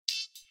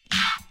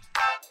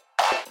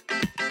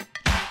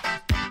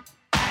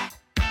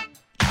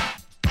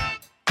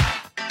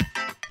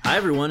Hi,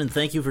 everyone, and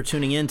thank you for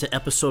tuning in to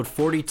episode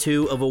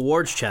 42 of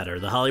Awards Chatter,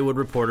 the Hollywood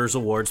Reporters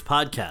Awards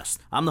podcast.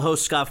 I'm the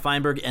host, Scott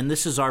Feinberg, and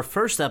this is our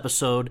first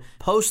episode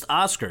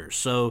post-Oscars,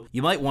 so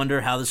you might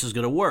wonder how this is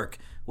going to work.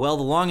 Well,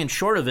 the long and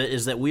short of it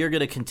is that we are going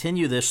to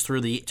continue this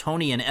through the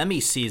Tony and Emmy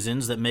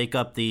seasons that make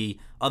up the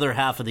other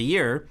half of the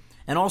year,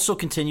 and also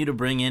continue to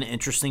bring in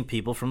interesting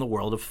people from the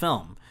world of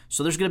film.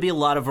 So there's going to be a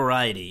lot of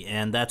variety,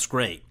 and that's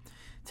great.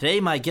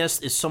 Today, my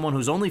guest is someone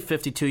who's only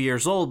 52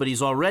 years old, but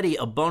he's already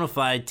a bona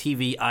fide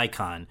TV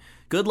icon.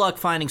 Good luck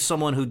finding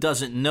someone who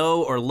doesn't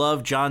know or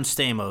love John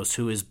Stamos,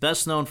 who is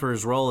best known for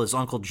his role as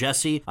Uncle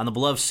Jesse on the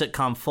beloved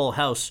sitcom Full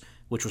House,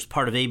 which was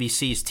part of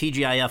ABC's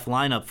TGIF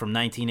lineup from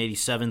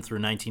 1987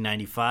 through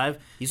 1995.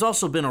 He's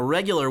also been a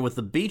regular with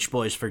the Beach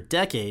Boys for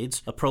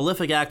decades, a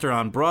prolific actor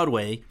on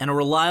Broadway, and a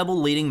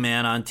reliable leading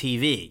man on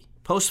TV.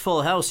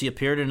 Post-Full House, he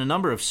appeared in a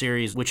number of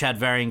series which had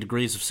varying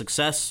degrees of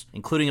success,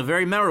 including a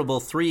very memorable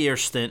 3-year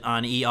stint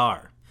on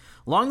ER.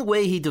 Along the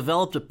way, he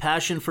developed a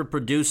passion for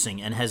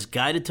producing and has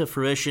guided to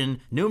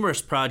fruition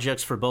numerous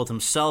projects for both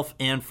himself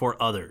and for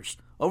others.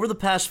 Over the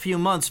past few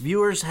months,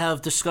 viewers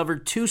have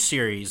discovered 2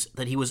 series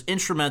that he was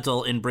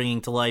instrumental in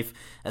bringing to life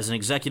as an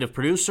executive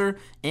producer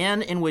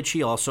and in which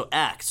he also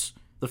acts.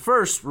 The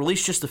first,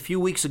 released just a few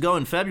weeks ago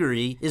in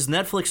February, is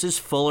Netflix's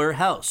Fuller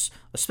House,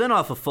 a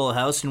spin-off of Full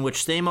House in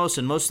which Stamos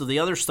and most of the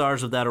other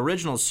stars of that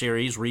original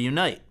series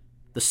reunite.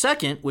 The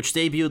second, which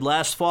debuted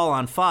last fall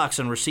on Fox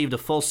and received a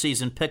full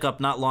season pickup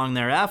not long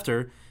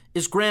thereafter,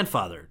 is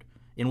Grandfathered,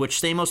 in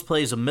which Stamos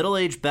plays a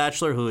middle-aged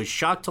bachelor who is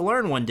shocked to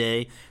learn one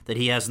day that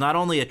he has not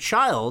only a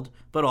child,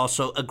 but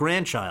also a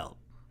grandchild.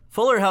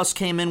 Fuller House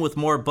came in with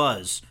more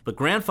buzz, but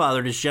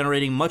Grandfathered is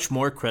generating much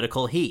more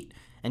critical heat,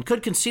 and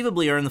could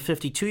conceivably earn the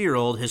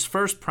 52-year-old his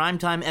first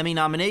Primetime Emmy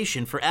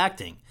nomination for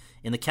acting,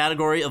 in the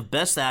category of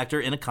Best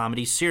Actor in a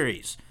Comedy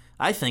Series.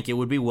 I think it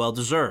would be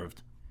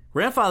well-deserved.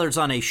 Grandfathered's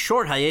on a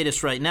short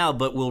hiatus right now,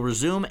 but will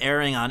resume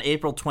airing on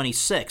April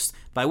 26th,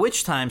 by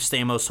which time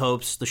Stamos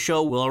hopes the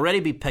show will already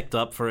be picked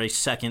up for a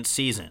second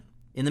season.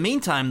 In the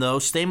meantime, though,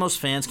 Stamos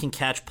fans can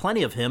catch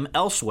plenty of him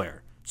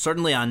elsewhere,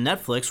 certainly on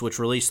Netflix, which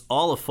released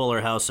all of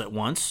Fuller House at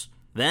once.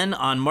 Then,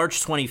 on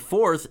March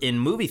 24th, in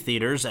movie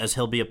theaters, as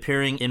he'll be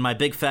appearing in My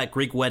Big Fat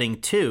Greek Wedding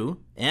 2.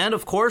 And,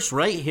 of course,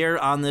 right here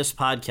on this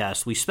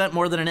podcast. We spent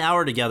more than an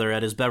hour together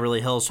at his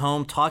Beverly Hills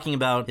home talking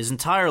about his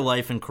entire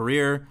life and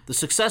career, the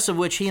success of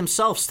which he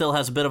himself still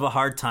has a bit of a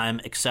hard time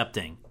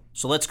accepting.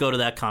 So let's go to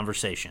that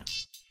conversation.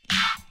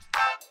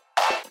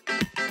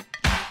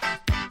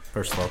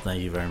 First of all,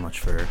 thank you very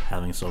much for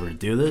having us over to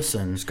do this.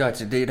 And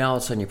Scott, now all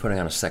of a sudden you're putting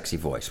on a sexy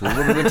voice. We've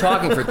been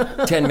talking for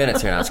 10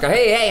 minutes here now. Scott,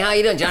 hey, how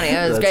you doing, Johnny?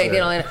 It's great.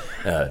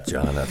 Right.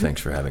 John, thanks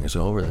for having us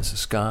over. This is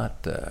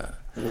Scott.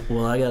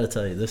 Well, I got to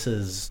tell you, this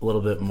is a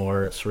little bit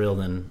more surreal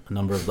than a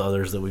number of the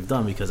others that we've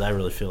done because I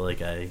really feel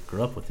like I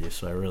grew up with you,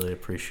 so I really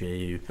appreciate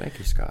you, thank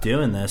you, Scott,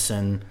 doing this.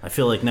 And I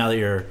feel like now that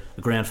you're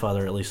a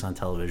grandfather, at least on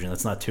television,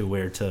 it's not too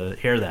weird to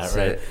hear that,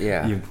 right?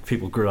 Yeah.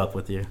 People grew up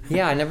with you.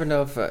 Yeah, I never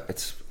know if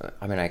it's,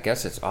 I mean, I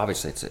guess it's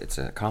obviously it's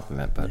a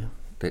compliment, but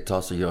it's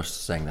also you're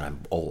saying that I'm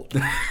old.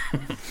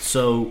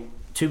 So,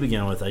 to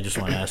begin with, I just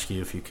want to ask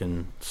you if you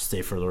can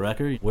state for the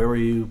record, where were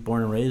you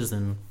born and raised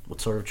and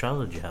what sort of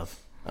childhood did you have?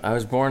 I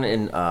was born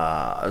in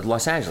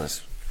Los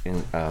Angeles,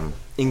 in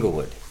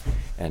Inglewood,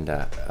 and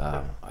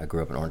I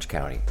grew up in Orange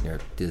County near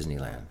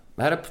Disneyland.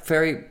 I had a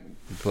fairy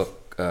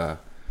book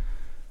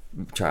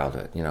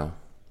childhood,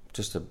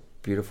 just a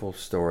beautiful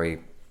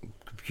story,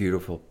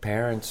 beautiful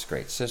parents,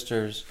 great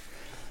sisters.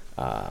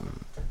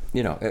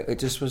 It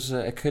just was.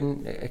 I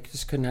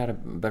just couldn't have a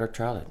better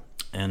childhood.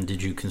 And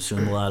did you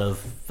consume a lot of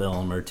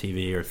film or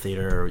TV or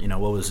theater, or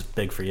what was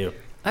big for you?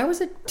 I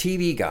was a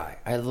TV guy.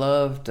 I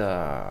loved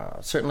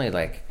certainly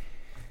I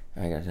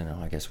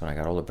guess when I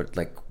got older, but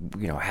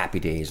Happy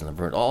Days and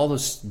Laverne, all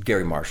this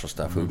Gary Marshall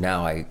stuff. Mm-hmm. Who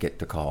now I get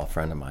to call a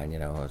friend of mine. It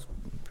was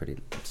pretty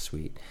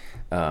sweet.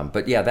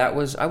 But yeah, I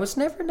was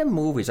never into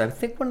movies. I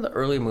think one of the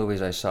early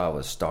movies I saw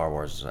was Star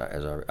Wars.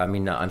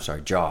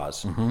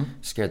 Jaws. Mm-hmm.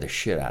 Scared the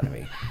shit out of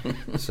me.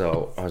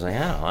 So I was like,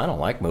 I don't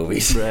like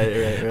movies.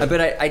 Right.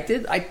 But I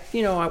did.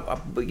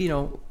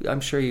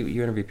 I'm sure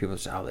you interview people who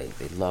say,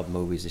 they love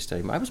movies. They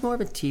study. I was more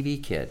of a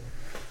TV kid.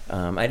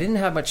 I didn't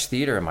have much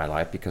theater in my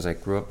life because I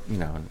grew up,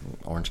 in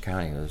Orange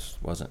County. There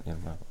was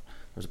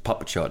a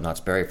puppet show at Knott's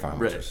Berry Farm,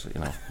 which was,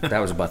 that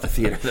was about the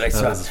theater that I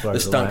saw. The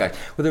stunt guy.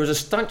 Well, there was a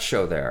stunt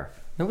show there.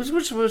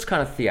 Which was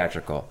kind of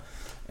theatrical,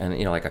 and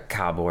like a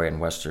cowboy and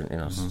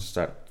western,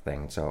 stunt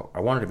thing. So I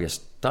wanted to be a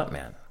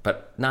stuntman,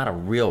 but not a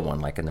real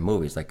one like in the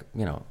movies,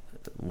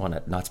 one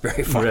at Knott's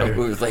Berry Farm. Right.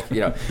 Who was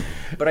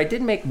but I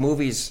did make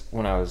movies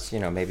when I was,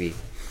 maybe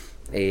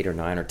 8 or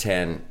 9 or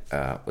 10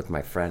 with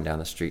my friend down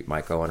the street,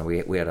 Mike Owen.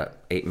 We had a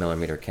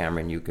 8mm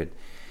camera, and you could,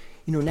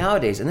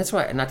 nowadays, and that's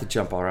why, not to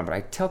jump all around, but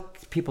I tell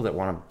people that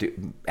want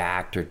to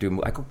act or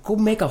do, I go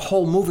make a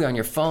whole movie on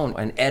your phone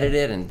and edit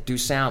it and do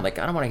sound. I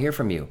don't want to hear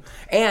from you.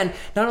 And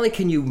not only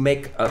can you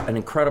make an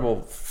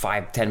incredible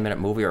 5-10 minute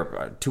movie or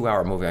a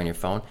 2-hour movie on your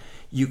phone,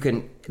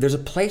 there's a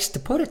place to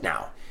put it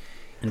now.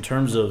 In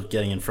terms of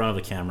getting in front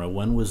of a camera,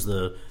 when was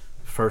the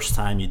first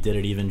time you did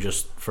it, even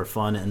just for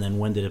fun? And then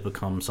when did it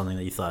become something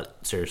that you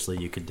thought seriously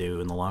you could do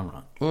in the long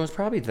run? Well, it was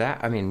probably that.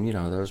 I mean,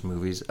 those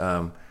movies.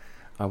 I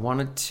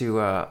wanted to,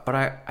 but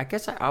I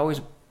guess I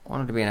always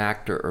wanted to be an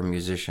actor or a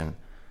musician.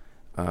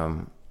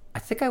 I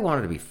think I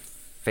wanted to be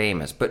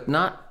famous, but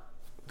not.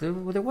 There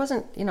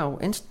wasn't,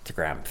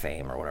 Instagram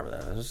fame or whatever that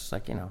was. It was just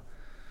like,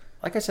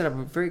 like I said,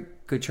 I'm a very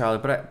good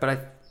child, but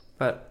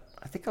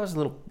I think I was a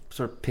little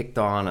sort of picked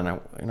on, and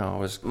I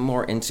was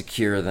more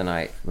insecure than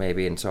I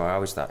maybe, and so I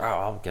always thought,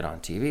 I'll get on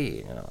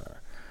TV,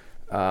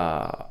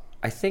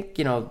 I think,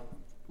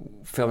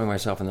 filming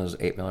myself in those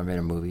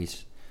 8mm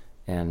movies,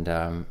 and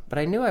but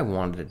I knew I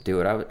wanted to do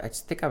it. I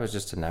think I was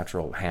just a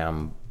natural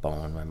ham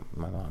bone.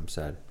 My mom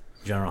said.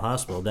 General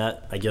Hospital.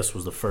 That, I guess,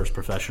 was the first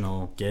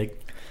professional gig.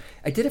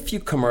 I did a few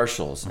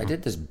commercials. I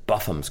did this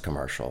Buffums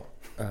commercial,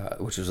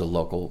 which was a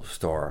local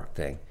store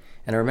thing.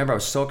 And I remember I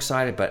was so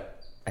excited,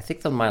 but I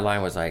think my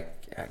line was like,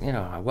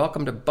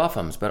 welcome to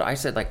Buffums. But I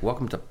said, like,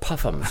 welcome to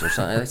Puffums or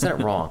something. I said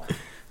it wrong.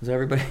 So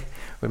everybody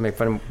would make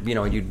fun of,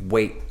 you'd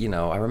wait,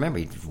 I remember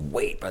you'd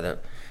wait by the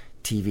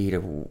TV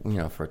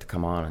to, for it to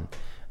come on.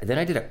 And then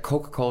I did a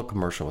Coca-Cola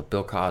commercial with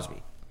Bill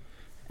Cosby.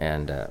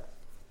 And I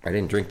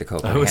didn't drink the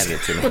Coke. He handed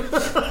it to me.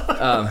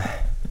 I'm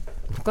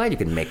glad you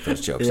could make those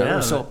jokes. Yeah, I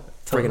was so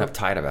friggin'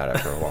 uptight about it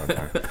for a long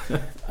time.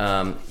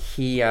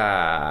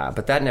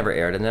 But that never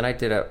aired. And then I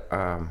did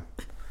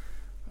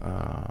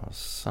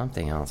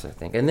something else, I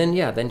think. And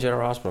then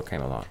General Hospital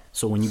came along.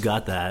 So when you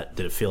got that,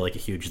 did it feel like a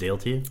huge deal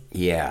to you?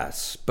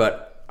 Yes,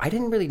 but I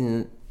didn't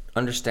really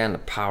understand the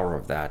power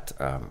of that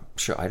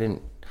show. I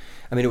mean,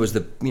 it was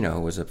it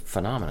was a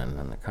phenomenon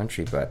in the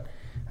country, but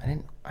I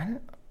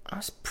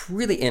was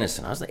really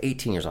innocent. I was like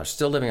 18 years old. I was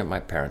still living with my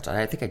parents.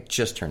 I think I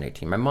just turned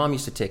 18. My mom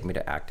used to take me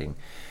to acting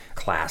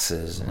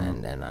classes,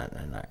 and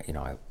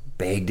I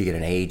begged to get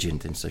an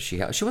agent, and so she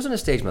wasn't a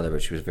stage mother,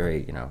 but she was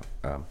very,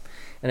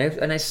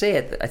 and I say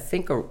it. I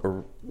think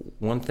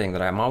one thing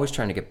that I'm always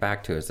trying to get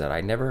back to is that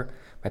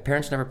my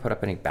parents never put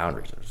up any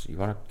boundaries. It was, you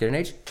want to get an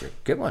agent?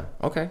 Get one.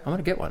 Okay, I'm going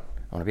to get one.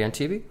 I want to be on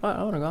TV.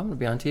 I'm going to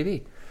be on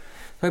TV.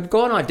 So I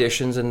go on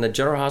auditions, and the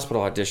General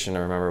Hospital audition I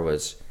remember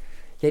was.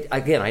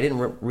 Again, I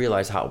didn't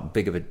realize how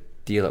big of a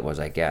deal it was,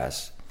 I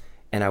guess.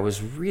 And I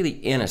was really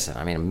innocent.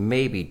 I mean,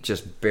 maybe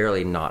just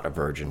barely not a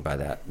virgin by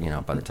that,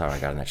 by the time I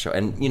got on that show.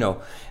 And, and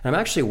I'm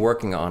actually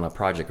working on a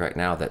project right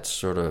now that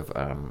sort of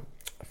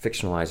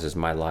fictionalizes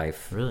my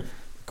life. Really?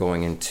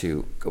 Literally,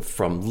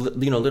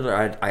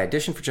 I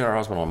auditioned for General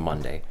Hospital on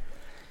Monday.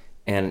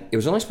 And it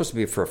was only supposed to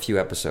be for a few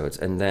episodes.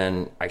 And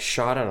then I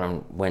shot it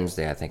on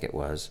Wednesday, I think it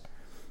was.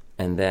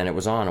 And then it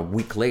was on a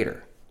week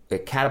later.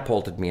 It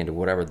catapulted me into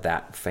whatever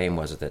that fame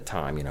was at that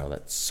time,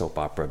 that soap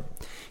opera,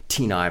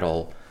 teen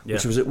idol,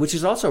 which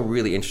is also a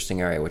really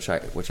interesting area, which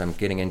I'm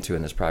getting into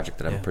in this project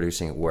that I'm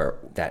producing, where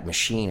that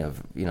machine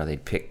of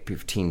they'd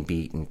pick Teen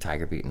Beat and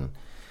Tiger Beat,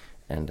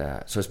 and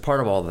so as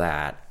part of all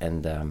that.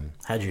 And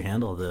how'd you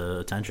handle the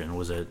attention?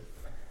 Was it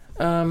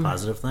a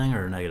positive thing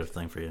or a negative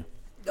thing for you?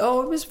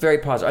 Oh, it was very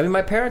positive. I mean,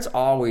 my parents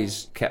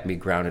always kept me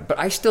grounded, but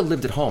I still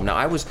lived at home. Now,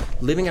 I was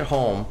living at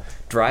home,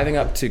 driving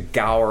up to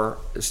Gower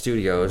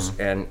Studios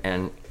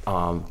and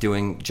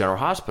doing General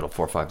Hospital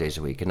 4 or 5 days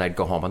a week, and I'd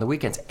go home on the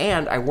weekends.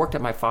 And I worked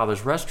at my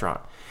father's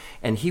restaurant,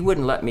 and he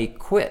wouldn't let me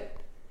quit.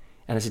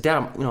 And I said, Dad,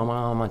 I'm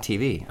on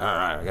TV.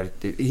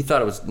 He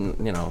thought it was, going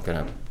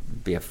to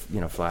be a,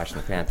 flash in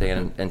the pan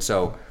thing,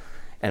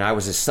 and I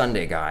was a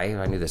Sunday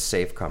guy. I knew the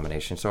safe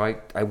combination, so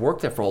I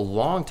worked there for a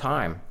long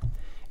time.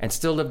 And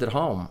still lived at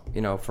home,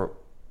 for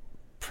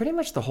pretty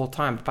much the whole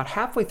time. About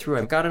halfway through,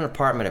 I got an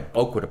apartment at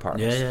Oakwood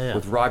Apartments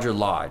with Roger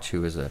Lodge,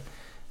 who was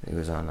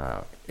he's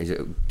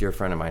a dear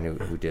friend of mine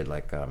who did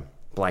like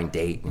Blind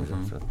Date.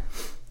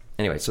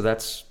 Anyway, so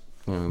that's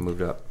when we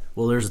moved up.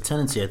 Well, there's a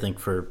tendency, I think,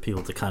 for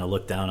people to kind of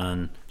look down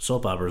on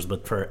soap operas,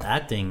 but for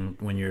acting,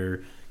 when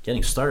you're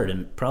getting started,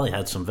 it probably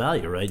had some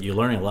value, right? You're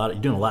learning a lot.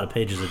 You're doing a lot of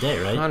pages a day,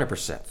 right?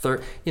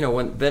 100%.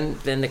 When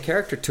then the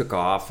character took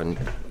off, and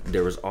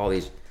there was all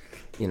these.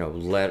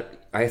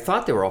 I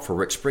thought they were all for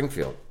Rick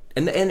Springfield.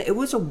 And it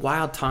was a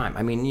wild time.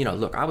 I mean,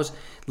 look,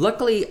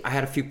 luckily I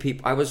had a few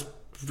people, I was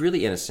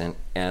really innocent,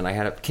 and I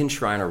had Ken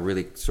Schreiner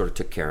really sort of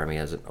took care of me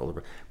as an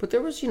older, but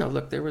there was, it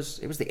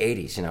was the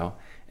 80s,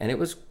 and it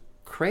was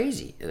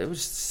crazy. There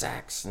was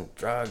sex and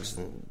drugs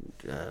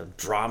and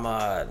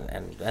drama,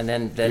 and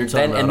then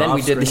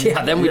we did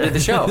the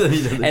show.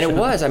 And it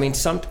was,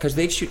 because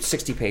they'd shoot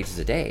 60 pages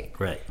a day.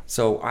 Right.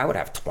 So I would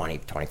have 20,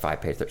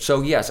 25 pages.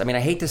 So yes, I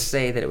hate to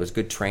say that it was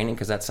good training,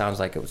 because that sounds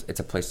like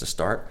it's a place to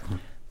start,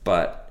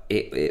 but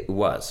it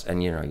was.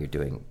 And you're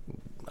doing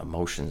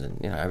emotions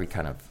and every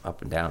kind of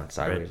up and down and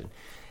sideways. Right.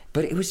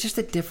 But it was just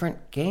a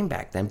different game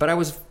back then. But I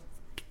was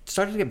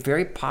started to get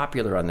very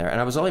popular on there, and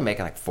I was only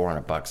making like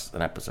 $400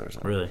 an episode or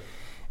something. Really?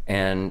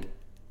 And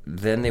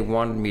then they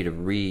wanted me to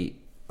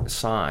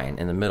re-sign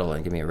in the middle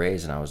and give me a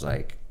raise, and I was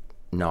like,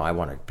 no, I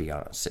want to be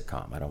on a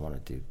sitcom. I don't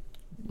want to do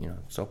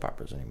soap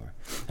operas anymore.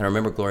 And I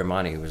remember Gloria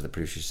Monty, who was the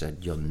producer, said,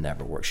 you'll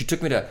never work. She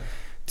took me to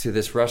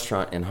this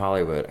restaurant in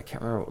Hollywood, I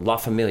can't remember, La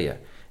Familia,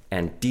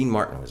 and Dean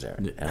Martin was there.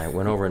 And I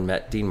went over and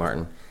met Dean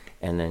Martin,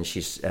 And then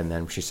she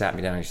sat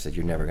me down and she said,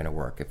 "You're never going to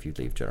work if you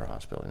leave General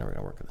Hospital. You're never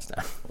going to work in this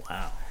town."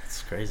 Wow,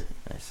 that's crazy.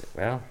 And I said,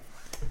 "Well,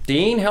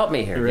 Dean, help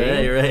me here."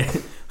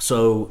 Right.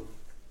 So,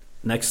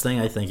 next thing,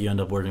 I think you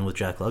end up working with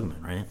Jack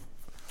Klugman, right?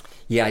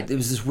 Yeah, it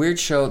was this weird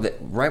show that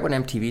right when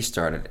MTV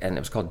started, and it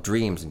was called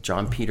Dreams, and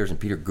John Peters and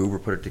Peter Goober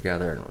put it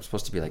together, and it was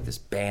supposed to be like this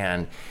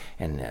band,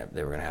 and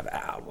they were going to have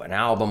an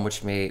album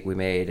which we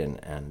made,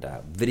 and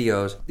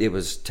videos. It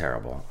was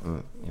terrible.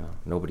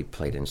 Nobody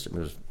played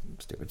instruments. It was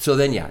stupid. So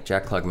then,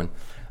 Jack Klugman.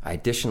 I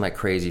auditioned like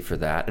crazy for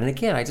that, and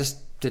again, I just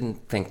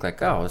didn't think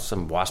like, oh,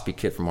 some waspy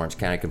kid from Orange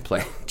County can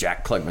play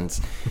Jack Klugman's,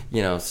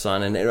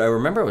 son. And I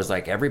remember it was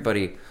like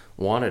everybody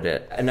wanted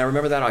it, and I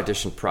remember that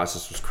audition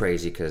process was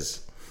crazy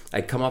because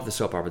I'd come off the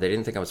soap opera. They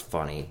didn't think I was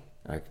funny,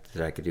 that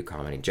I could do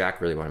comedy.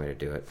 Jack really wanted me to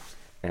do it.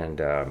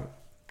 And I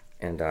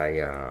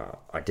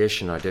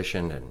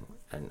auditioned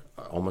and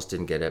almost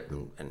didn't get it.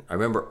 And I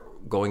remember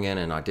going in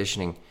and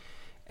auditioning,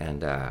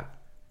 and I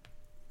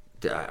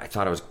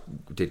thought I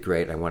did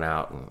great. I went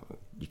out, and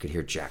you could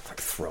hear Jack like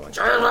throwing,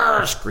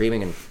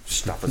 screaming, and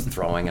stuff was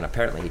throwing. And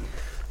apparently,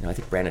 I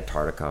think Brandon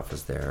Tartikoff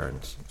was there,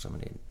 and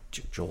somebody,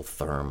 Joel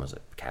Thurm was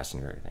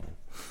casting or everything.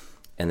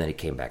 And then he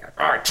came back,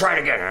 all right, try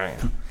it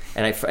again.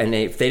 And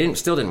they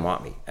still didn't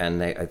want me.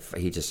 And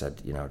he just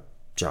said,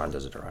 John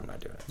does it or I'm not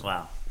doing it.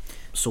 Wow.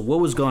 So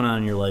what was going on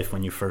in your life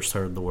when you first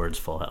heard the words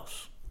Full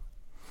House?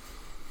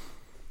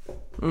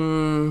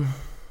 Well,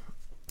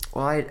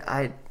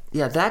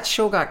 that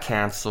show got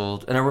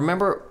canceled. And I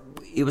remember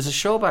it was a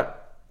show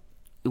that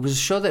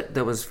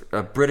was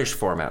a British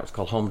format. It was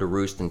called Home to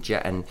Roost, and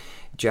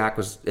Jack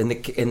was in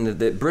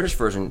the British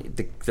version.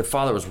 The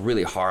father was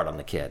really hard on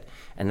the kid,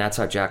 and that's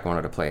how Jack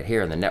wanted to play it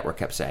here. And the network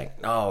kept saying,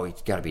 "No, you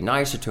got to be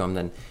nicer to him."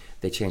 Then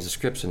they changed the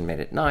scripts and made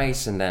it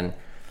nice, and then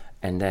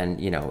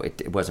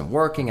it wasn't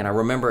working. And I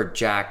remember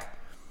Jack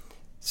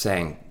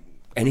saying,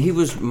 and he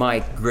was my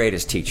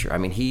greatest teacher. I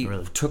mean, he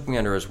really took me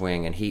under his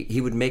wing, and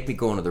he would make me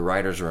go into the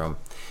writer's room,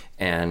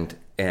 and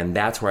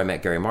that's where I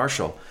met Gary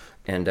Marshall.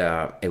 And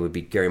it would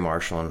be Gary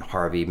Marshall and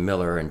Harvey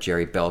Miller and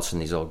Jerry Belson,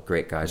 these old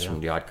great guys from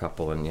The Odd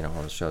Couple and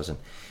all the shows.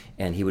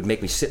 And he would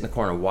make me sit in the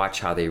corner and watch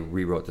how they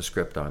rewrote the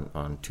script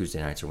on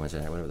Tuesday nights or Wednesday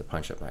night, whatever the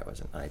punch-up night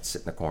was. And I'd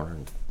sit in the corner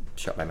and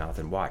shut my mouth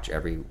and watch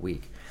every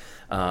week.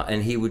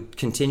 And he would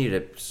continue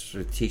to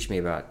sort of teach me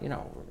about,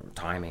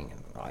 timing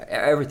and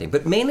everything.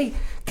 But mainly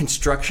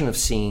construction of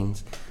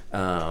scenes.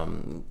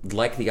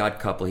 Like The Odd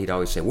Couple, he'd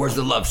always say, "Where's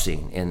the love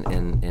scene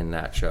in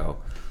that show?"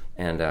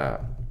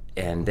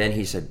 And then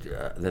he said,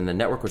 then the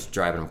network was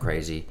driving him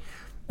crazy.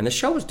 And the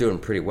show was doing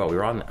pretty well. We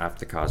were on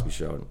after the Cosby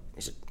Show, and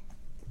he said,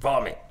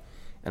 "Follow me."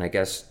 And I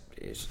guess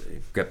he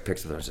got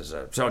pictures of him and says,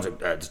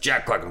 "It's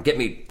Jack Klugman. Get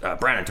me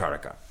Brandon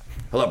Tartikoff."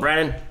 "Hello,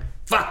 Brandon."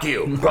 "Fuck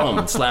you." Boom,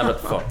 and slammed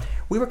up the phone.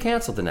 We were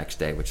canceled the next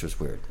day, which was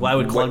weird. Why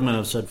would Klugman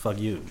have said "fuck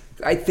you"?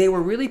 They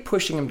were really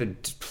pushing him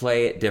to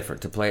play it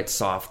different, to play it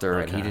softer,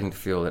 and he didn't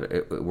feel that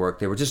it worked.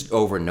 They were just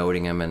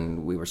over-noting him,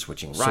 and we were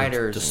switching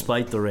writers. So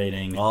despite the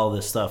rating, all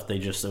this stuff,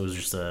 it was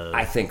just a...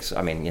 I think so.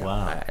 I mean,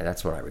 wow.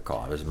 That's what I recall.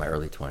 I was in my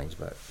early 20s,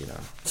 but,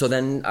 So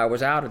then I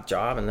was out of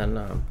job, and then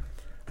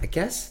I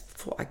guess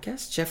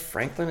Jeff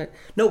Franklin...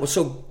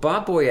 So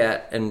Bob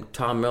Boyette and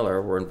Tom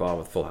Miller were involved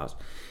with Full House,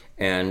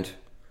 and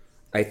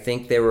I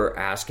think they were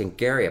asking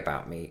Gary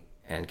about me.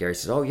 And Gary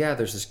says, "Oh, yeah,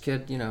 there's this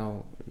kid,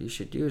 you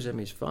should use him.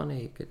 He's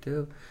funny. He could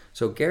do."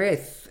 So Gary,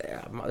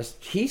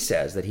 he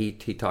says that he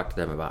talked to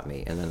them about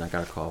me. And then I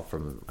got a call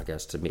from, I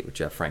guess, to meet with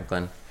Jeff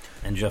Franklin.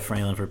 And Jeff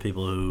Franklin, for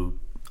people who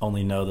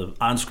only know the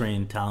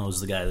on-screen talent,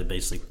 was the guy that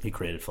basically he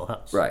created Full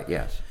House. Right,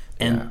 yes.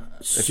 And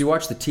if you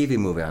watch the TV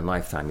movie on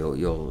Lifetime,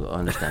 you'll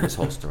understand his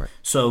whole story.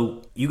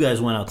 So you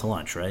guys went out to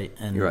lunch, right?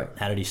 And You're right.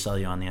 How did he sell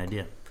you on the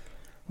idea?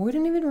 We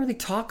didn't even really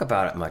talk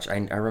about it much. I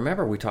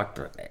remember we talked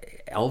about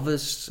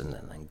Elvis and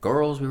then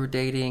girls we were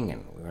dating,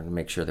 and we wanted to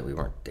make sure that we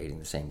weren't dating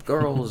the same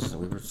girls.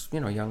 We were,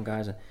 young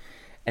guys.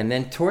 And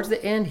then towards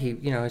the end, he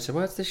said,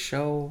 "Well, it's this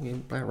show.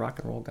 You play a rock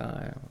and roll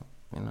guy,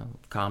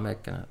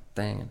 comic and a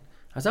thing." And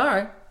I was all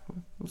right.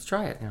 Let's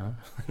try it.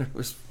 It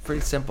was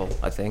pretty simple,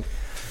 I think.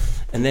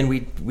 And then we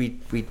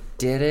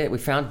did it. We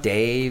found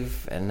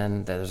Dave, and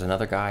then there's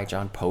another guy,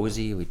 John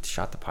Posey. We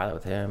shot the pilot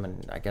with him,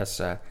 and I guess.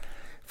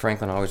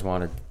 Franklin always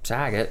wanted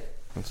Saget,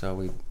 and so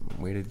we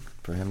waited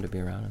for him to be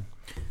around.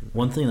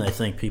 One thing that I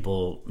think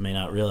people may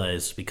not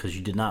realize, because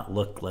you did not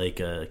look like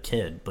a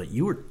kid, but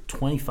you were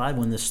 25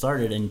 when this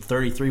started and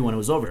 33 when it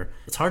was over.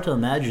 It's hard to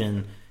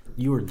imagine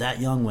you were that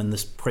young when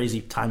this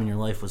crazy time in your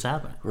life was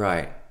happening.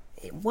 Right.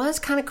 It was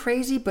kind of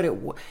crazy, but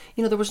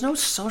there was no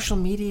social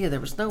media.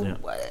 There was no,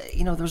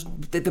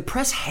 the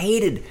press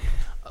hated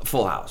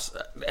Full House,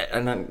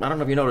 and I don't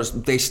know if you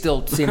noticed, they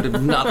still seem to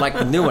not like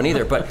the new one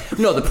either. But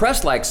no, the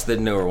press likes the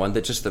newer one.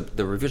 That just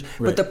the reviews.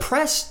 Right. But the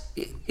press,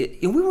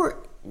 we were.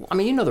 I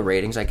mean, the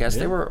ratings. I guess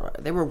they were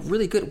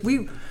really good.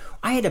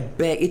 I had to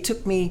beg. It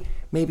took me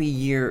maybe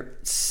year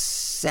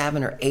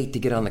 7 or 8 to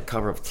get on the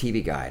cover of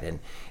TV Guide,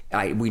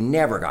 and we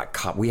never got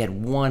caught. We had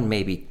one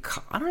maybe.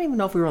 I don't even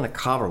know if we were on the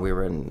cover. We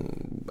were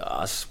in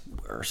Us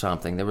or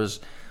something. There was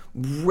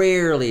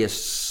rarely a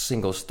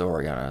single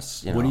story on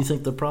us. What do you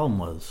think the problem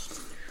was?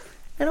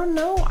 I don't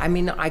know. I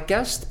mean, I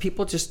guess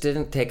people just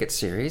didn't take it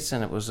serious,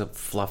 and it was a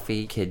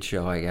fluffy kid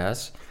show, I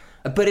guess.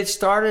 But it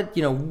started,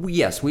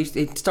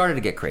 it started to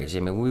get crazy.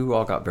 I mean, we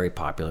all got very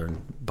popular,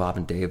 and Bob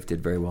and Dave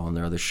did very well in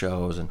their other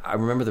shows. And I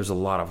remember there's a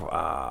lot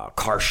of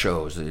car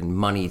shows and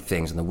money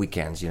things on the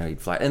weekends, you'd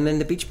fly. And then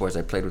the Beach Boys,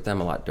 I played with them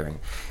a lot during.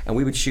 And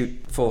we would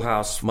shoot Full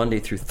House Monday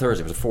through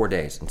Thursday. It was 4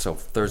 days. And so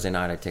Thursday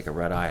night, I'd take a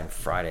red eye, and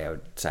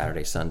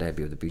Saturday, Sunday, I'd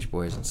be with the Beach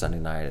Boys, and Sunday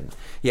night. And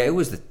yeah, it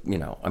was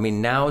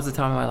now is the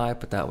time of my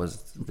life, but that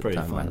was the Pretty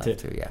time of my life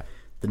too, yeah.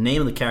 The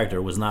name of the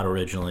character was not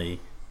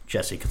originally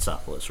Jesse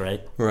Katsopoulos,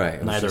 right?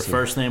 Right. Neither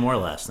first name or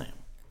last name.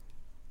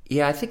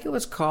 Yeah, I think it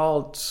was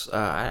called,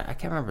 I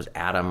can't remember, it was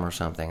Adam or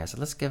something. I said,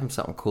 let's give him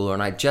something cooler.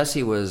 And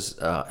Jesse was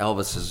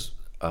Elvis's,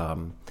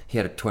 he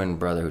had a twin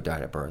brother who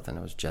died at birth, and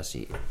it was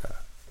Jesse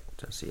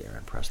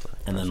Aaron Presley.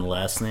 And then the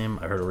last name,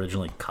 I heard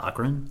originally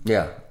Cochran?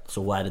 Yeah. So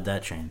why did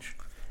that change?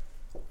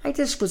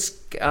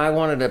 I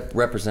wanted to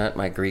represent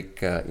my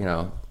Greek,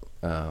 heritage,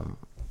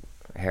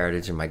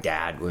 and my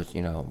dad was,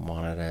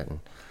 wanted it.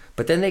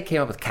 But then they came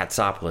up with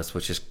Katsopoulos,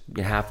 which is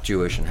half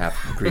Jewish and half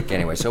Greek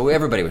anyway. So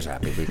everybody was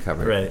happy. We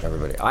covered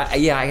everybody.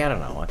 I don't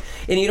know.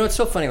 And it's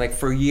so funny. Like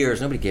for years,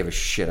 nobody gave a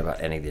shit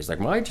about any of these. Like,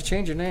 why'd you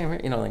change your name?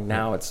 Like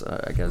now it's,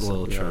 I guess, a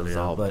little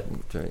trivial. But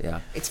yeah,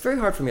 it's very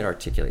hard for me to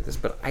articulate this.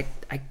 But I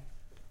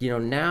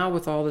now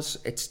with all this,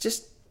 it's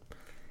just,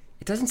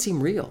 it doesn't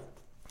seem real.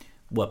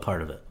 What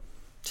part of it?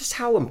 Just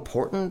how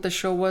important the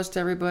show was to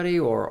everybody,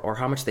 or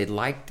how much they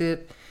liked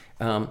it.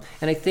 And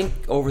I think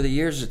over the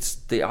years,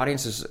 the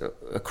audience has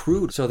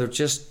accrued. So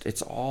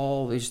it's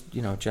all these,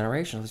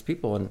 generation of these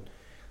people, and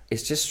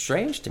it's just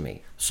strange to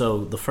me.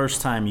 So the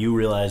first time you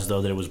realized,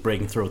 though, that it was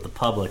breaking through with the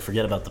public,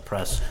 forget about the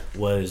press,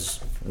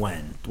 was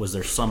when? Was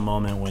there some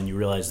moment when you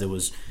realized it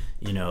was,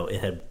 it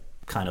had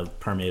kind of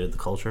permeated the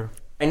culture?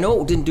 I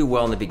know it didn't do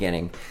well in the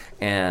beginning,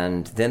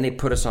 and then they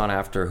put us on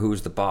after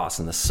Who's the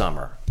Boss in the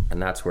summer.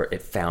 And that's where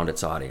it found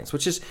its audience,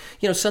 which is,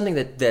 something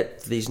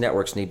that these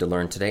networks need to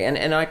learn today.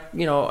 And I,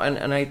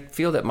 and I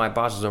feel that my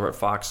bosses over at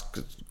Fox,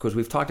 because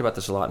we've talked about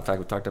this a lot. In fact,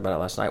 we talked about it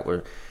last night,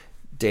 where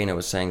Dana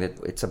was saying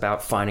that it's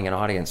about finding an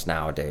audience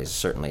nowadays.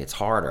 Certainly, it's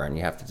harder, and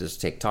you have to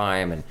just take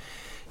time and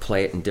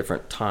play it in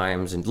different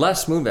times. And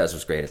Les Moonves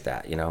was great at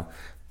that,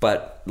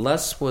 But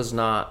Les was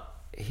not.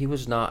 He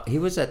was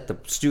at the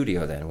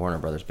studio then, Warner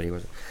Brothers, but he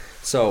wasn't.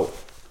 So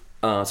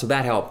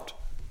that helped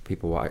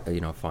people,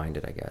 find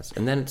it, I guess.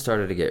 And then it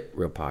started to get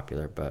real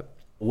popular. But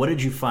what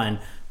did you find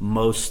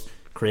most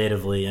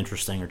creatively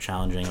interesting or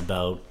challenging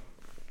about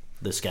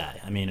this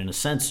guy? I mean, in a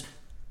sense,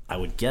 I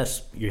would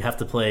guess you have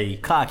to play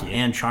cocky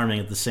and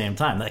charming at the same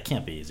time. That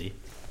can't be easy.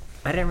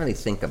 I didn't really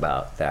think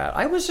about that.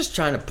 I was just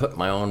trying to put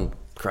my own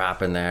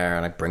crap in there,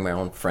 and I bring my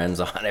own friends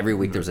on. Every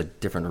week there was a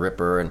different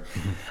Ripper, and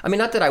I mean,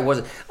 not that I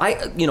wasn't.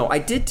 I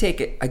did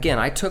take it again.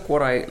 I took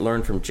what I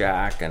learned from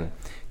Jack and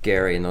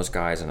Gary and those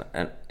guys,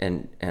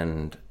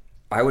 and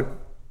I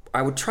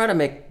would try to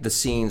make the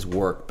scenes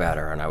work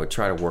better, and I would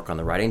try to work on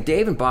the writing.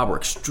 Dave and Bob were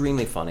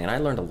extremely funny, and I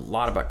learned a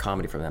lot about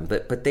comedy from them.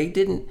 But they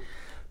didn't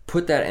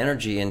put that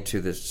energy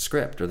into the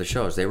script or the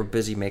shows. They were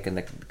busy making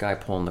the guy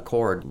pulling the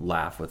cord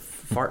laugh with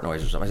fart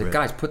noise or something. I said,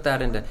 guys, put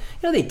that into.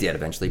 They did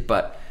eventually,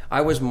 but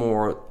I was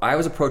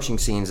approaching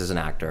scenes as an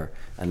actor,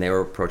 and they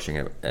were approaching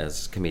it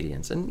as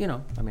comedians. And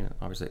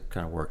obviously it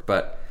kind of worked,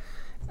 but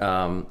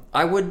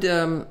I would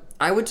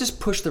just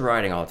push the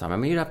writing all the time. I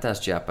mean, you'd have to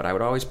ask Jeff, but I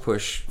would always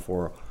push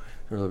for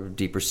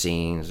deeper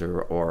scenes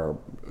or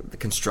the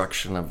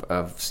construction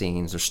of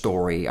scenes or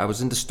story. I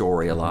was into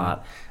story a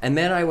lot. And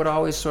then I would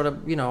always sort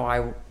of,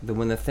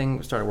 when the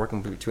thing started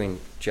working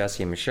between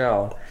Jesse and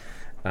Michelle,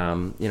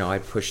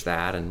 I'd push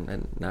that,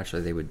 and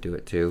naturally they would do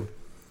it too.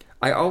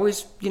 I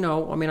always,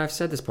 I've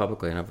said this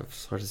publicly, and I've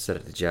sort of said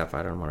it to Jeff.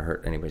 I don't want to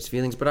hurt anybody's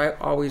feelings, but I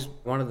always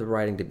wanted the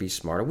writing to be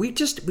smarter. We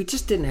just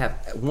didn't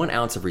have 1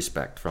 ounce of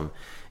respect from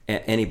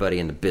anybody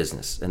in the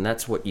business, and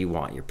that's what you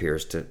want your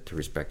peers to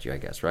respect you, I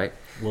guess, right?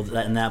 Well,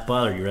 that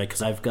bothered you, right?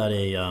 Because I've got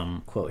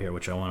a quote here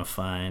which I want to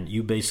find.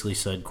 You basically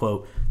said,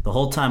 quote, "The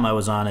whole time I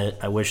was on it,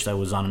 I wished I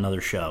was on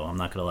another show. I'm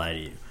not going to lie to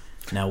you."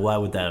 Now, why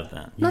would that have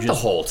been? The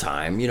whole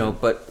time,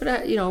 but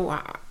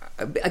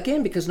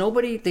again, because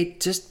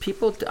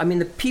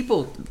the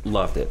people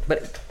loved it,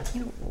 but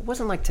it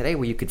wasn't like today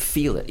where you could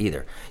feel it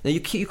either. You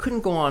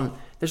couldn't go on.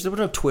 There was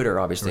no Twitter,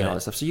 obviously, and all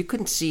that stuff, so you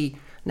couldn't see.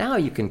 Now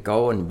you can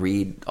go and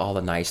read all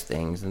the nice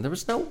things, and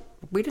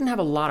we didn't have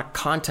a lot of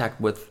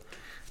contact with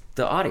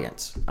the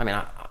audience. I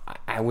mean,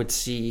 I would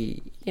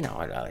see,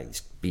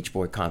 these Beach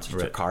Boy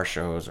concerts or car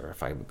shows, or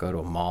if I would go to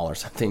a mall or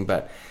something,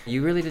 but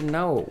you really didn't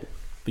know.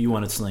 But you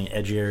wanted something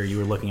edgier. You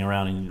were looking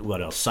around, and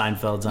what else?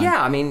 Seinfeld's on?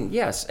 Yeah, I mean,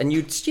 yes. And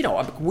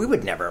we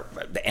would never,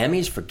 the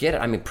Emmys, forget it.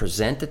 I mean,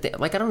 presented,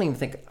 I don't even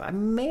think, I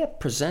may have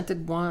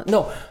presented one.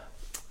 No,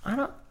 I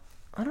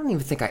don't even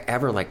think I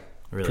ever,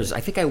 really?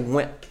 I think I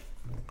went,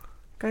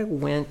 I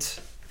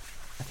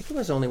think it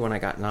was only when I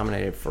got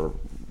nominated for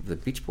the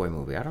Beach Boy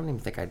movie. I don't even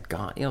think I'd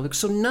gone.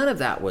 So none of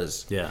that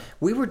was. Yeah.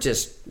 We were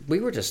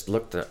just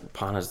looked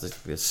upon as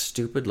this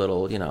stupid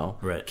little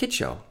right. kid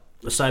show.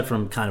 Aside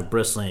from kind of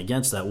bristling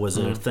against that, was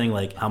it a thing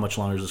like, how much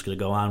longer is this going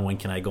to go on? When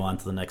can I go on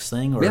to the next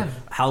thing? Or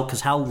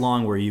how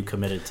long were you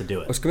committed to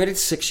do it? I was committed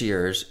 6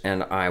 years,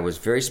 and I was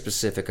very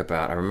specific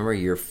about. I remember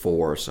year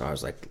 4, so I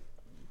was like,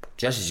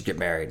 Jesse should get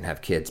married and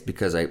have kids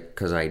because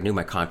I knew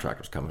my contract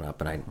was coming up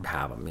and I'd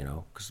have them,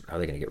 because how are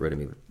they going to get rid of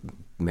me with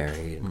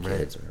married and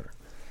kids?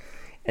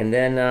 And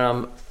then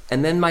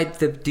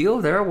the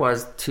deal there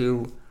was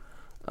to.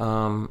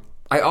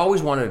 I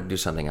always wanted to do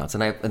something else,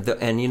 and it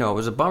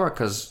was a bummer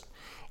because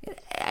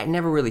I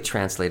never really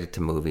translated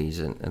to movies,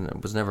 and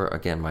it was never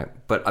again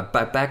But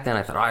back then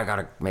I thought, I got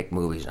to make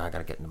movies, and I got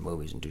to get into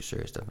movies and do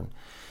serious stuff.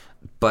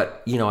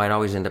 But I'd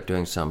always end up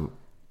doing some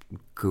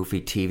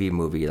goofy TV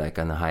movie like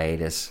on the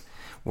hiatus,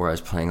 where I was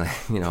playing like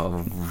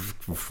a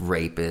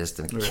rapist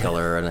and a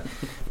killer and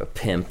a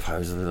pimp. I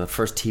was the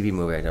first TV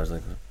movie I was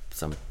like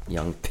some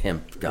young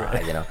pimp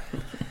guy,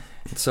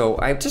 So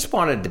I just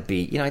wanted to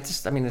be,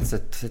 it's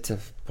a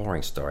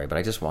boring story, but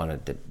I just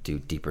wanted to do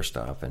deeper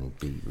stuff and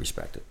be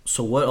respected.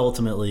 So what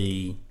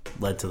ultimately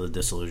led to the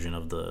dissolution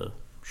of the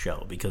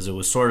show? Because it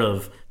was sort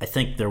of, I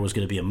think there was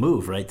going to be a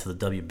move, right, to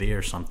the WB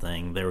or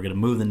something. They were going to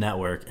move the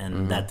network,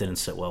 and that didn't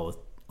sit well with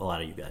a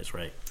lot of you guys,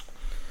 right?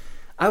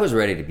 I was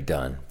ready to be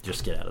done.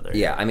 Just get out of there.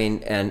 Yeah,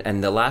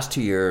 and the last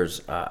 2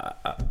 years,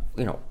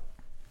 Now,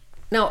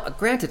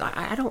 granted,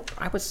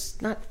 I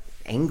was not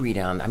angry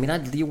down.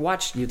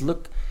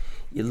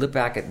 You'd look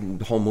back at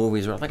whole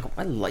movies where like,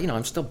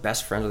 I'm still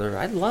best friends with her.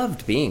 I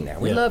loved being there.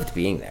 We loved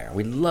being there.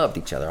 We loved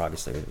each other.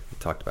 Obviously, we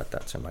talked about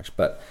that so much,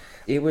 but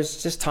it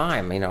was just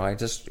time. It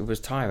was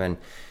time. And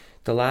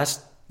the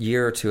last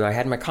year or two, I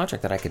had my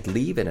contract that I could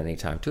leave at any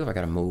time too if I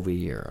got a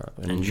movie or.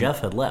 And Jeff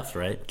had left,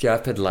 right?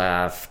 Jeff had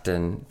left,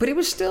 but it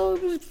was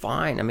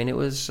fine. It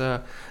was.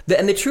 And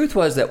the truth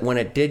was that when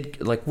it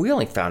did, like, we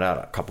only found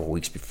out a couple of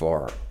weeks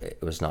before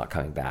it was not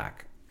coming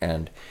back,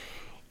 and.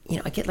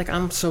 I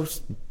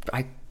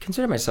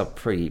consider myself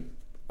pretty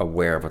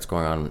aware of what's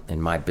going on in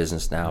my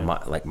business now,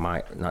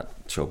 my not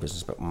show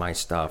business, but my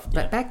stuff.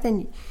 But back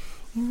then,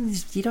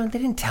 they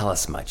didn't tell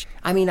us much.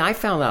 I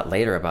found out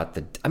later about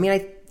the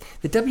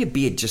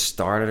WB had just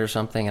started or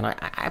something, and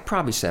I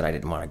probably said I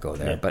didn't want to go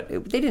there, but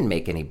they didn't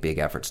make any big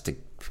efforts to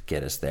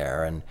get us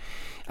there, and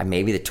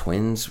maybe the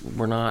twins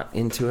were not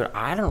into it.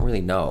 I don't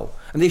really know.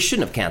 They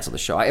shouldn't have canceled the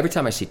show. Every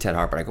time I see Ted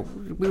Harper, I go,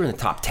 we were in the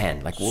top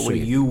 10. Like, so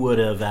you would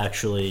have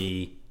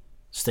actually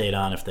stayed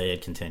on if they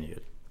had continued?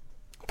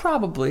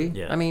 Probably.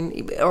 Yeah.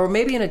 Or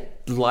maybe in a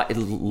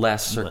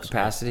lesser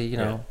capacity,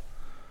 Yeah.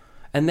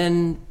 And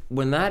then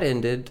when that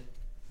ended,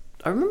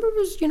 I remember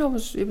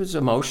it was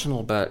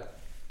emotional, but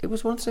it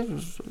was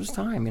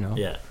time,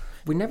 Yeah.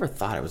 We never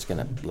thought it was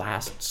going to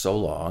last so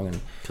long,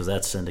 because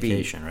that's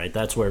syndication, right?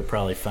 That's where it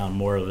probably found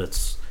more of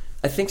its.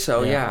 I think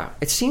so. Yeah.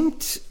 It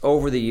seemed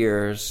over the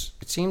years,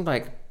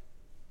 like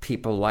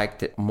people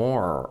liked it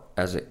more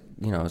as it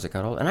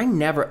got old. And I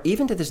never,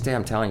 even to this day,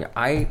 I'm telling you,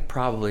 I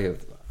probably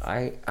have.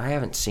 I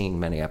haven't seen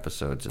many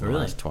episodes in the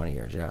last 20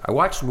 years. Yeah, I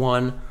watched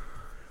one.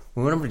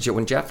 We went over to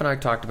when Jeff and I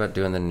talked about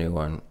doing the new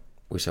one.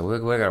 We said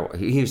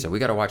he said we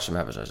got to watch some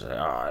episodes. I said,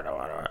 I don't.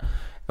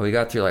 And we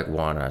got through like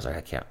one, and I was like,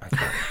 I can't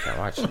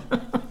watch it.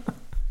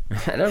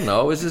 I don't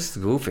know. It was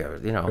just goofy,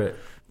 Right.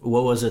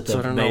 What was it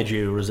that made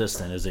you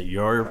resistant? Is it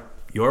your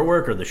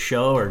work or the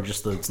show, or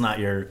just that it's not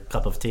your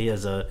cup of tea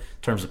as a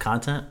terms of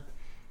content?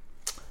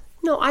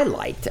 No, I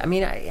liked it.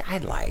 I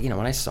liked,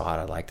 when I saw it,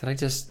 I liked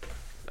it.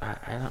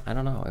 I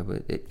don't know.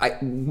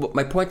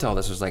 My point to all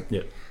this was like,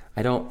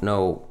 I don't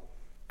know.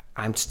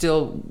 I'm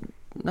still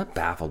not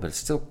baffled, but it's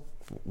still,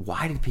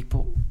 why did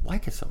people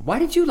like it so? Why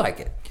did you like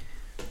it?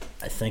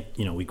 I think,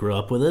 we grew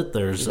up with it.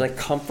 There's like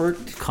comfort.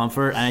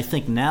 And I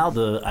think now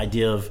the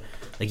idea of,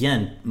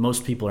 again,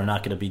 most people are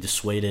not going to be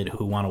dissuaded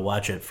who want to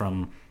watch it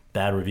from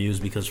bad reviews,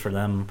 because for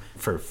them,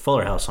 for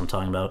Fuller House I'm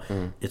talking about,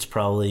 it's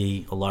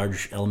probably a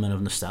large element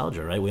of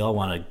nostalgia, right? We all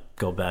want to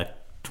go back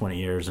 20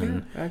 years.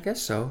 And I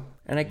guess so.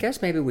 And I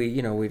guess maybe we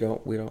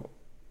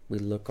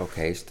look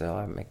okay still.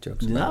 I make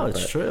jokes about it. No,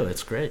 it's true.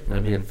 It's great.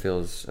 Maybe it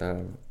feels,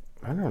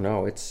 I don't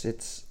know.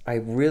 It's. I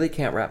really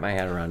can't wrap my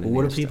head around it.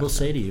 What do people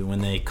say to you when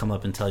they come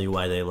up and tell you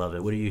why they love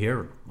it? What do you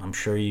hear? I'm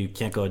sure you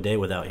can't go a day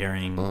without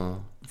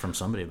hearing from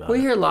somebody about it. We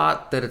hear a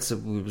lot that it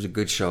was a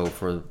good show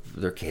for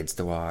their kids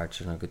to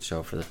watch and a good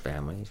show for their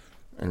families.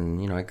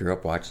 And, I grew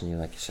up watching you,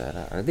 like you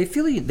said. They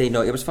feel they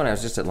know. It was funny. I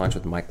was just at lunch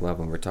with Mike Love,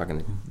 and we were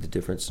talking the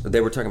difference. They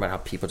were talking about how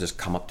people just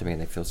come up to me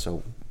and they feel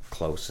so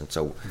close and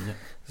so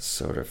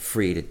sort of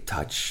free to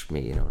touch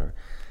me, But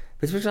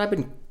it's because I've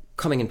been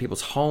coming in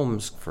people's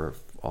homes for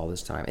all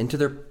this time, into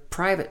their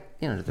private,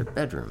 to their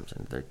bedrooms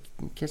and their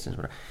kitchens,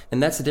 whatever.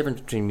 And that's the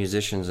difference between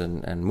musicians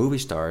and movie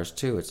stars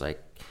too. It's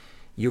like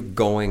you're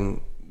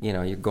going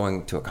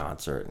to a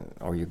concert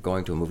or you're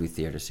going to a movie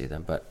theater to see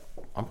them, but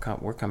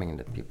we're coming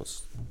into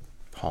people's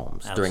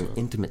homes during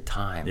intimate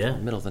times, in the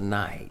middle of the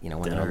night,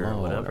 when dinner they're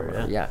alone, or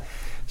whatever. Yeah.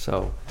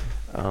 So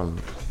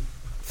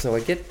I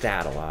get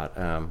that a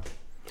lot.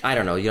 I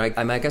don't know.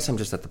 I guess I'm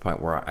just at the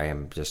point where I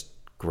am just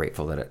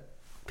grateful that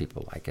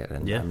people like it,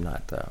 and I'm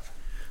not.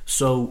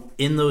 So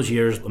in those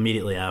years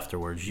immediately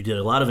afterwards, you did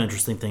a lot of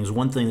interesting things.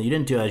 One thing that you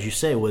didn't do, as you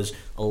say, was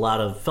a lot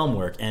of film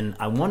work. And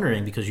I'm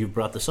wondering, because you've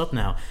brought this up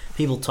now,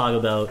 people talk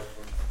about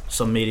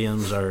some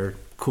mediums are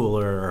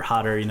cooler or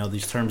hotter,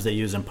 these terms they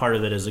use. And part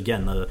of it is,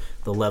 again, the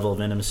level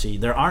of intimacy.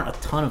 There aren't a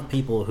ton of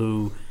people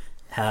who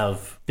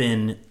have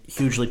been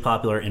hugely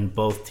popular in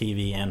both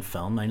TV and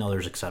film. I know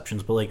there's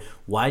exceptions, but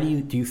why do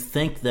you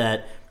think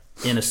that,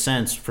 in a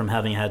sense, from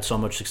having had so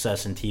much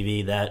success in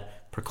TV,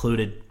 that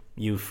precluded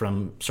you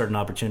from certain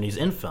opportunities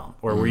in film,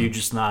 or were you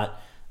just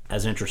not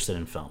as interested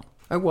in film?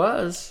 I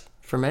was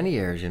for many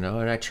years, and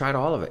I tried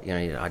all of it. You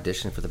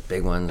auditioned for the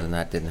big ones, and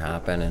that didn't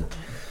happen,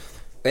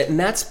 and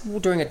that's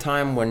during a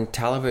time when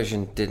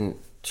television didn't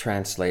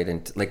translate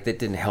into, they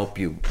didn't help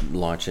you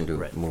launch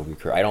into a movie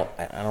career. I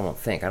don't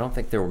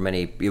think there were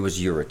many. It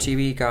was, you're a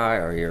TV guy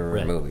or you're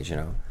in movies,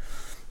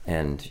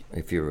 And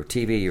if you were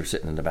TV, you're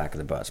sitting in the back of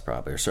the bus,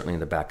 probably, or certainly in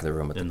the back of the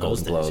room at the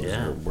Golden Globes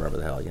or wherever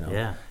the hell,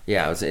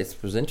 Yeah, it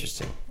was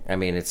interesting. I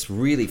mean, it's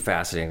really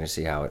fascinating to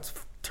see how it's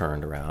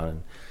turned around.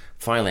 And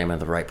finally, I'm at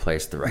the right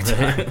place at the right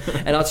time.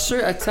 And I'll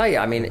tell you,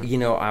 I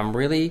mean, I'm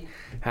really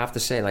have to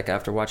say,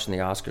 after watching the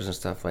Oscars and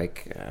stuff,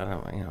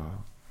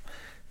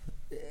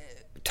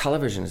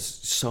 television is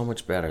so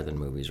much better than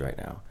movies right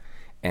now,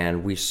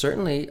 and we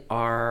certainly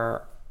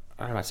are.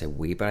 I don't want to say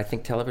we, but I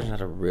think television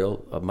has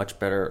a much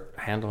better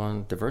handle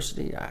on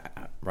diversity,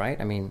 right?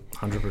 I mean,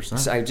 100%.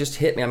 So it just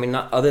hit me. I mean,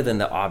 not other than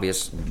the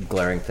obvious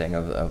glaring thing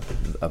of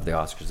the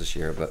Oscars this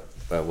year,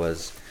 but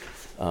was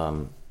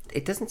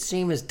it doesn't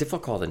seem as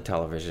difficult in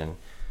television.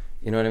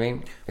 You know what I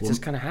mean? It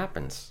just kind of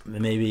happens.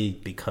 Maybe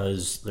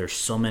because there's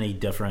so many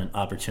different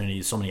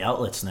opportunities, so many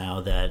outlets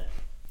now that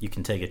you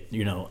can take it.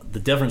 The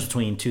difference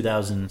between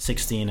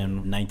 2016 and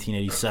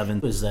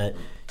 1987 is that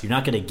you're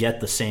not going to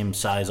get the same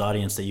size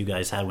audience that you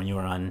guys had when you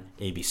were on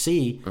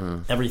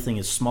ABC. Everything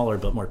is smaller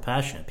but more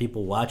passionate.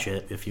 People watch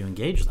it if you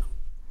engage them.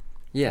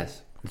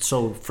 Yes. It's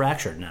so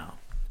fractured now.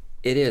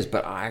 It is,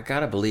 but I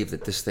got to believe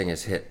that this thing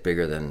has hit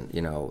bigger than,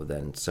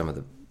 than some of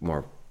the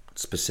more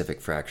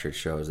specific fractured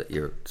shows that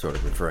you're sort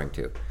of referring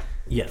to.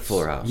 Yes.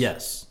 Fuller House.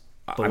 Yes.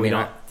 But they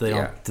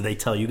don't. Do they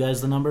tell you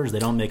guys the numbers? They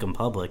don't make them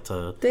public.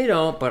 They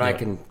don't, but I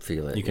can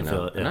feel it. You can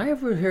feel it. Yeah. And I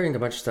was hearing a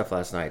bunch of stuff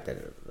last night that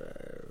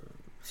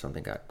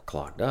something got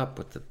clogged up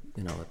with the,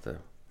 what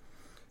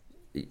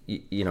do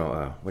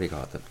you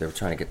call it? They were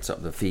trying to get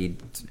the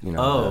feed.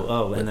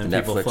 And then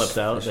people flipped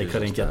out. They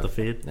couldn't get the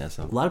feed. Yeah,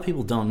 so. A lot of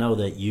people don't know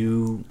that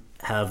you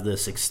have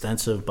this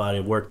extensive body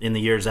of work in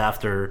the years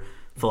after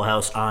Full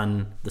House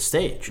on the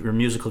stage. You're a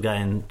musical guy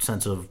in the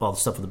sense of all the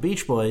stuff with the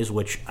Beach Boys,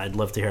 which I'd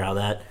love to hear how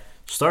that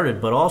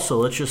started, but also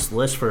let's just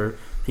list for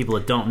people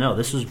that don't know.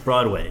 This is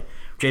Broadway.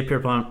 J.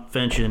 Pierpont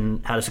Finch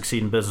in How to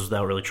Succeed in Business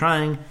Without Really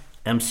Trying,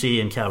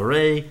 MC in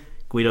Cabaret,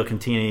 Guido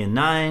Contini in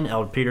Nine,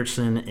 Albert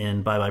Peterson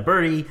in Bye Bye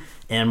Birdie,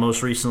 and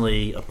most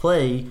recently a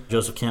play,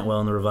 Joseph Cantwell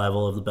in the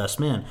revival of The Best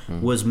Man.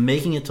 Was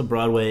making it to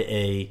Broadway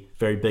a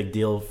very big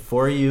deal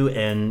for you,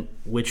 and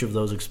which of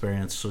those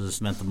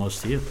experiences meant the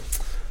most to you?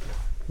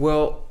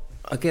 Well,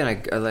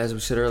 again, as we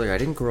said earlier, I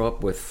didn't grow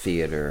up with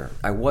theater.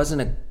 I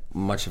wasn't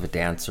much of a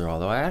dancer,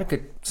 although I had a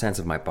good sense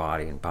of my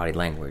body and body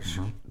language.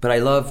 But I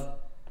love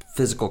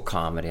physical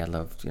comedy. I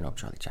love,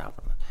 Charlie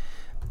Chaplin,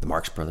 the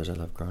Marx Brothers. I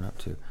loved growing up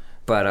too.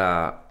 But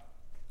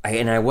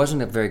I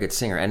wasn't a very good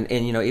singer. And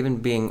even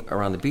being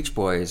around the Beach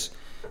Boys,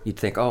 you'd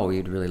think, oh,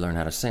 you'd really learn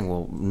how to sing.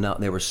 Well, no,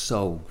 they were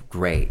so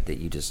great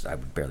that I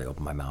would barely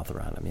open my mouth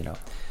around them.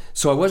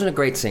 So I wasn't a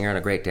great singer and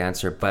a great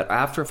dancer. But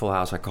after Full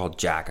House, I called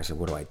Jack. I said,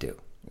 what do I do?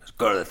 He goes,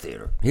 go to the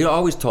theater. He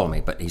always told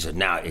me, but he said,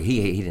 no,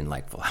 he didn't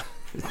like Full House.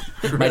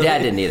 My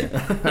dad didn't either.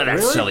 That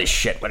really? Silly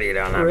shit. What are you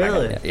doing?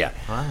 Really? Yeah.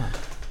 Wow.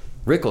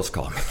 Rickles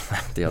called me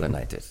the other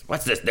night.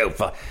 What's this new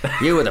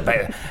you with a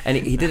baby? And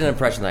he did an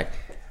impression like,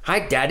 hi,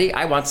 Daddy,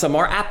 I want some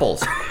more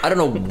apples. I don't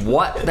know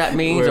what that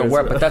means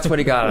but that's what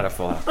he got out of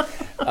Full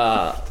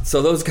House.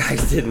 So those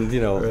guys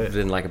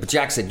didn't like it. But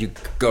Jack said, you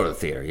go to the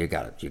theater. You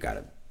got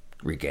to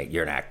regain.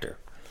 You're an actor.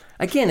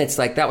 Again, it's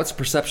like that was the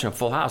perception of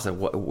Full House that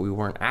we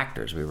weren't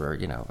actors. We were,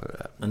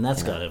 and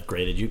that's got to have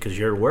graded you because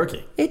you're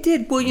working. It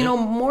did. Well,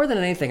 more than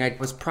anything, I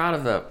was proud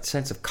of the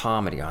sense of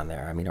comedy on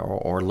there. I mean,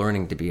 or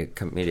learning to be a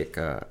comedic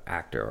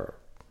actor or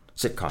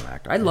sitcom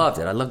actor. I loved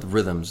it. I loved the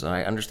rhythms, and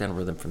I understand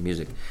rhythm from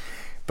music.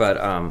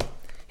 But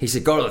he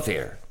said, go to the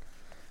theater.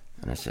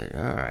 And I said,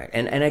 all right.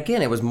 And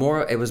again, it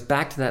was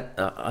back to that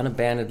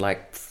unabandoned,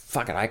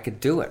 fuck it, I could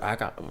do it.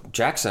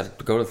 Jack said,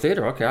 go to the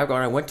theater. Okay, I'll go.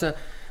 And I went to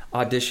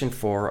audition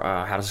for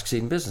How to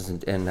Succeed in Business,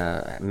 and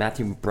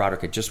Matthew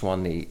Broderick had just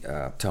won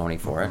the Tony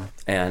for it,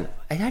 and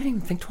I didn't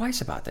even think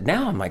twice about that.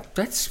 Now I'm like,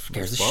 that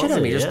scares the shit out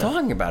of me just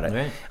talking about it.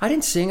 Right. I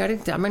didn't sing.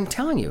 I'm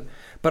telling you,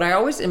 but I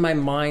always in my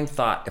mind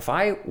thought, if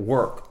I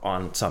work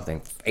on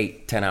something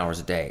 8-10 hours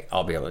a day,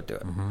 I'll be able to do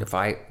it. If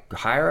I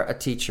hire a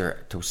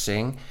teacher to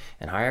sing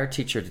and hire a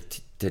teacher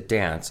to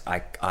dance,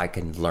 I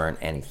can learn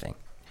anything.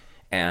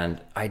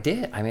 And I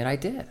did. I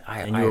did.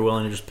 And you were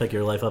willing to just pick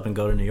your life up and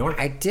go to New York?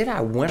 I did.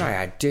 I went,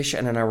 I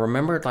auditioned, and I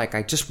remembered, like,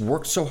 I just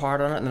worked so hard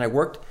on it. And then I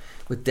worked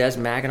with Des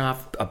Maganoff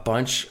a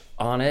bunch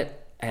on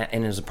it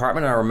in his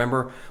apartment. And I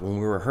remember when we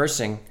were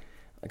rehearsing,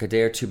 like a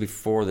day or two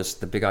before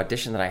the big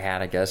audition that I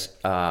had, I guess,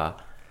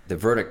 the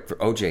verdict for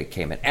OJ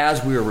came in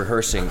as we were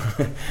rehearsing.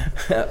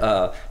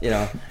 How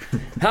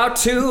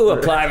to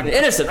apply for the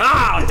innocent.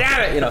 Oh,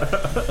 damn it!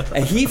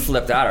 And he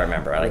flipped out. I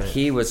remember, like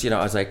he was,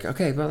 I was like,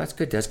 okay, well, that's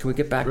good, Des. Can we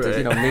get back to me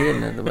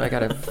and I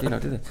gotta,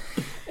 do this.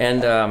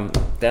 And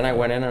then I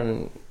went in,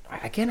 and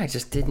again, I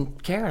just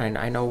didn't care. And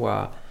I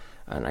know,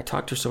 and I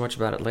talked to her so much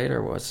about it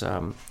later. Was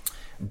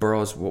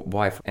Burroughs'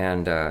 wife,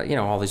 and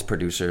all these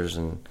producers,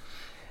 and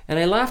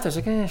I left. I was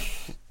like,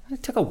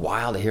 It took a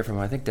while to hear from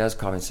him. I think Des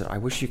called me and said, I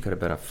wish you could have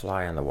been a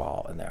fly on the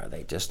wall in there.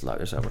 They just love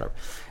yourself, whatever.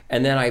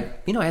 And then I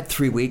had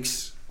 3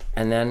 weeks,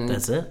 and then...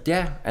 That's it?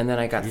 Yeah, and then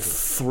I got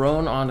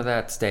thrown onto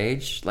that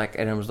stage,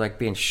 and it was like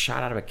being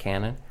shot out of a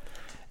cannon.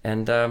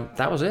 And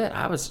that was it.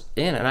 I was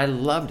in, and I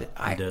loved it.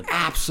 I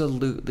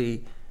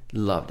absolutely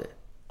loved it.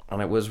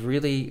 And it was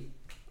really...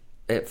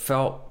 It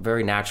felt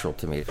very natural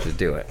to me to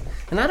do it.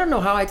 And I don't know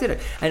how I did it.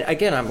 And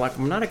again, I'm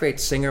not a great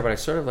singer, but I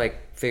sort of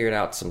figured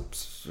out some,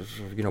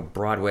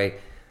 Broadway...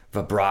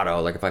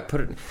 vibrato, like if I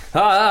put it,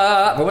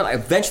 but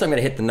eventually I'm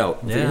going to hit the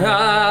note.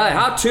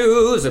 How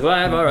to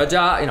survive or a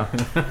job,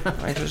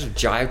 I just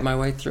jived my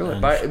way through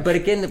it. But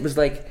again, it was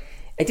like,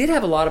 I did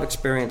have a lot of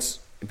experience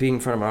being in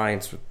front of an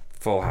audience with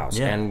Full House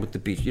and with the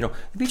Beach. The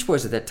Beach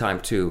Boys at that time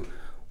too,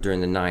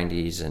 during the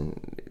 90s and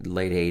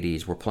late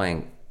 80s, were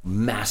playing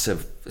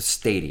massive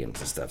stadiums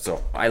and stuff.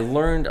 So I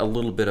learned a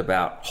little bit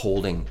about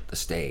holding the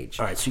stage.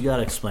 All right, so you got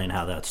to explain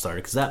how that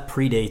started, because that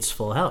predates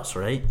Full House,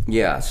 right?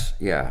 Yes,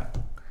 yeah.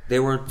 They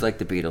were like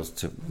the Beatles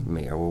to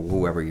me, or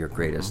whoever your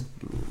greatest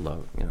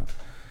love,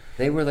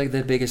 They were like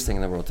the biggest thing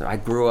in the world. I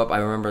grew up, I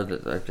remember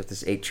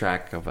this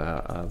 8-track of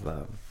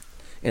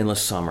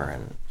Endless Summer,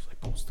 and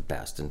it was the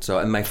best. And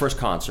my first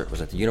concert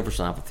was at the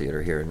Universal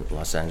Amphitheater here in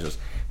Los Angeles,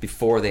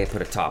 before they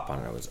put a top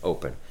on it. It was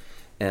open.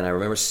 And I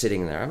remember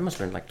sitting there, I must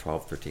have been like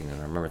 12, 13, and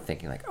I remember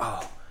thinking I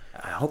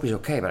hope he's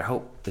okay, but I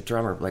hope the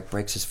drummer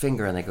breaks his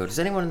finger, and they go, does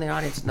anyone in the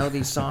audience know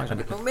these songs? I'm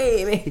like, oh,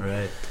 me.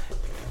 Right.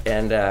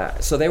 And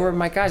so they were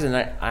my guys, and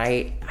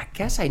I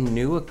guess I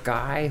knew a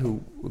guy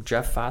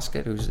Jeff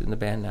Foskett, who's in the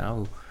band now,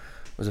 who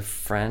was a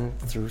friend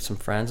through some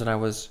friends, and I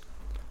was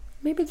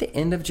maybe at the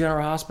end of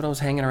General Hospital. I was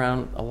hanging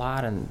around a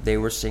lot, and they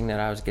were seeing that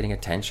I was getting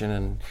attention,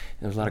 and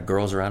there was a lot of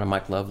girls around, and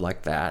Mike Love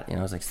liked that.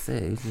 I was like,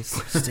 say, this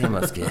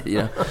Stamos kid,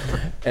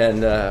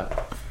 And I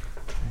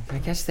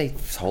guess they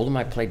told him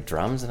I played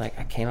drums, and I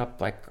came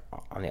up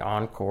on the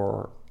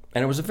encore.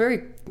 And it was a very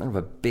kind of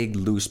a big,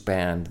 loose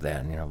band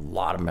then, a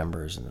lot of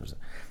members, and there was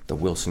the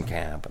Wilson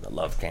camp and the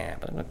Love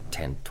camp, and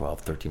 10,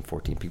 12, 13,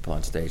 14 people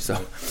on stage. So,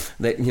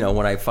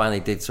 when I finally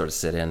did sort of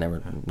sit in, there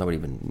were nobody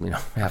even,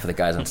 half of the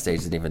guys on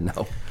stage didn't even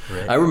know.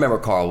 Right. I remember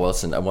Carl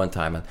Wilson at one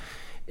time, and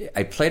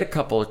I played a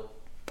couple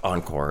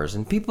encores,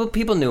 and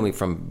people knew me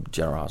from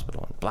General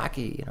Hospital and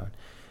Blackie,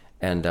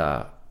 and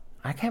I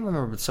can't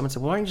remember, but someone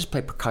said, well, why don't you just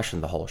play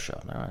percussion the whole show?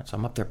 And all right, so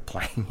I'm up there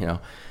playing,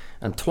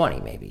 I'm 20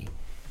 maybe.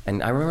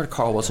 And I remember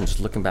Carl Wilson just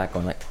looking back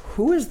going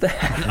who is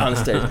that on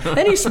stage?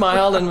 And he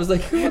smiled and was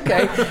like,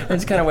 okay. And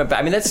just kind of went back.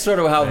 I mean, that's sort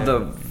of how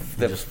the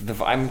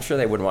I'm sure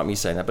they wouldn't want me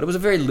saying that, but it was a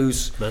very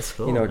loose,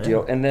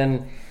 deal. And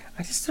then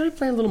I just started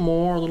playing a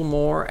little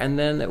more. And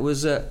then it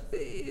was,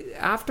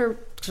 after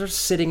sort of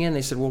sitting in,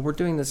 they said, well, we're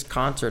doing this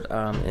concert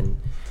in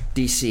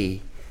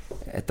D.C.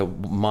 at the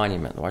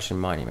Monument, the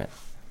Washington Monument.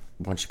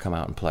 Why don't you come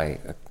out and play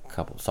a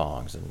couple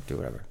songs and do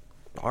whatever?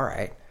 All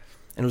right.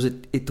 And it was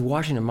at the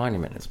Washington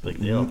Monument. It's a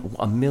big deal.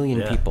 1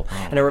 million people.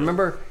 And I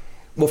remember,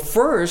 well,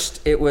 first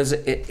it was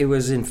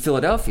in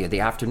Philadelphia.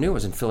 The afternoon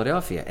was in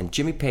Philadelphia, and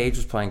Jimmy Page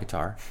was playing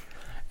guitar,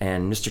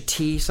 and Mr.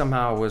 T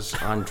somehow was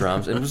on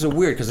drums. And it was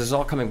weird because it's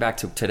all coming back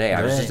to today.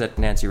 I was just at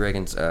Nancy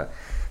Reagan's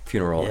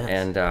funeral,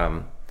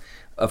 and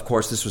of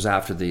course this was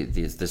after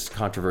this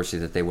controversy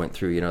that they went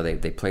through.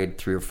 They played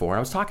 3 or 4. And I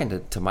was talking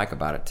to Mike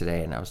about it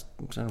today, and I was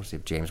trying to see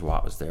if James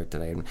Watt was there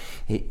today,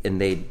 and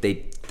they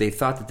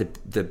thought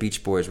that the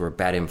Beach Boys were a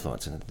bad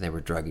influence and that they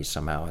were druggies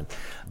somehow, and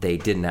they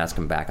didn't ask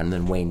him back. And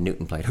then Wayne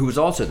Newton played, who was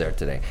also there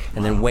today,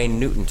 and then Wayne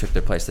Newton took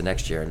their place the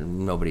next year,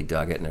 and nobody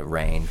dug it, and it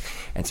rained,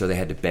 and so they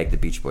had to beg the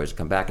Beach Boys to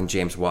come back, and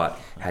James Watt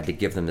had to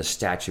give them the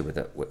statue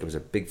it was a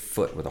big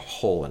foot with a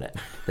hole in it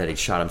that he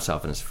shot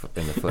himself in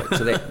the foot.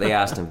 So they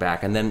asked him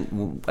back, and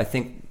then I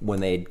think when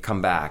they'd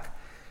come back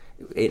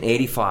in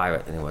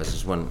 '85,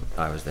 is when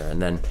I was there,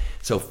 and then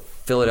so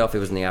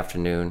Philadelphia was in the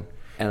afternoon.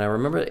 And I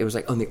remember it was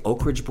the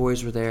Oak Ridge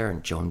Boys were there,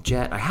 and Joan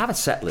Jett. I have a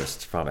set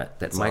list from it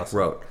that Mike awesome.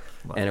 Wrote,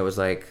 wow. And it was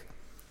the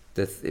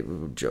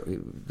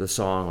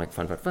song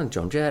Fun,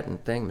 Joan Jett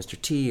and thing,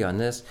 Mr. T on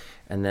this,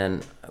 and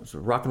then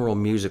rock and roll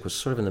music was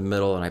sort of in the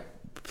middle, and I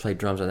played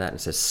drums on that, and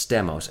it says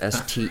Stamos,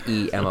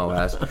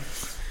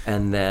 Stemos,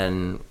 and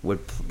then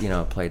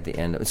played the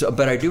end. So,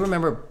 but I do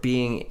remember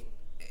being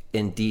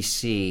in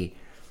D.C.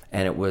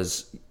 and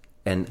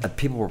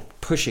people were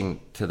pushing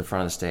to the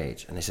front of the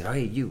stage, and they said, "Oh,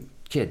 hey, you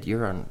kid,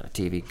 you're on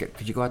TV.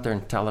 Could you go out there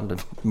and tell them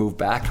to move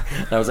back?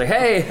 And I was like,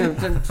 hey,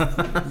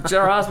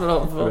 General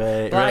Hospital,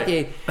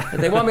 Blackie,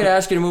 they want me to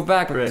ask you to move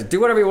back. Do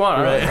whatever you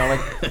want. Right?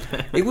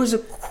 Like, it was a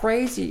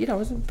crazy, it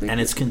was a big...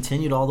 And it's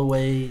continued all the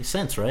way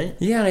since, right?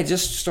 Yeah, and I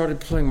just started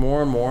playing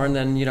more and more, and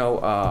then,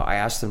 I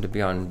asked them to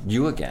be on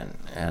You Again,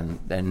 and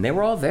they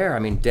were all there. I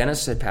mean,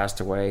 Dennis had passed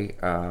away,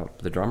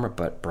 the drummer,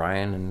 but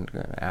Brian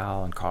and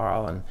Al and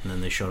Carl, and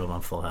then they showed up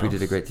on Full House. We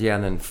did a great,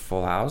 and then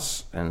Full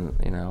House, and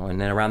and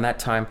then around that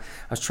time,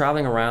 I was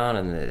traveling around,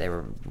 and they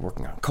were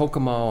working on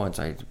Kokomo, and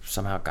so I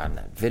somehow got in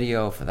that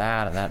video for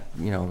that, and that,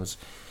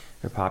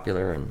 they're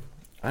popular, and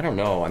I don't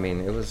know. I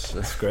mean, it was...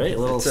 It's great. A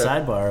little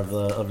sidebar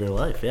of your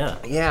life, yeah.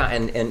 Yeah,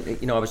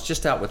 and I was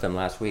just out with them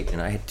last week,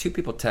 and I had 2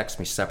 people text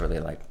me separately,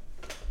 like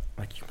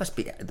you must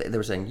be... They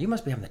were saying, you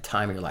must be having the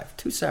time of your life.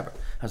 2 separate.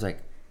 I was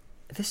like,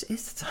 this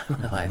is the time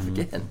of my life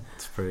again.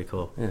 It's pretty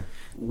cool. Yeah.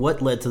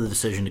 What led to the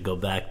decision to go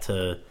back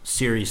to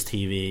series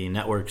TV,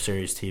 network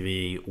series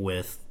TV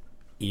with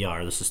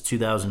ER? This is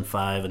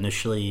 2005,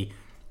 initially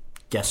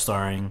guest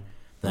starring,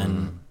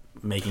 then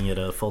making it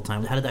a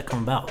full-time. How did that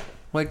come about?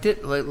 Well, I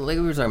did, like we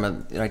were talking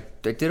about, I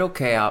did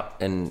okay out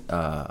in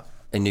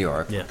New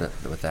York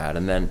with that,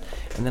 and then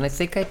I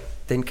think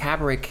then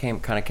Cabaret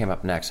came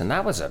up next, and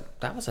that was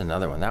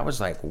another one. That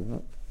was like,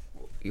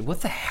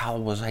 what the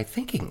hell was I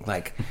thinking?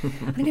 Like, I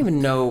didn't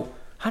even know.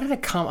 How did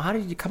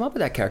you come up with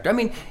that character? I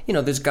mean,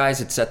 there's guys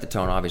that set the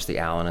tone, obviously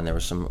Alan, and there were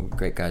some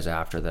great guys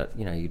after that,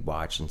 you'd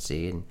watch and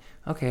see, and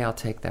okay, I'll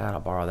take that, I'll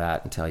borrow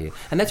that, and tell you.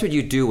 And that's what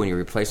you do when you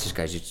replace these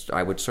guys.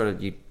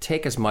 You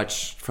take as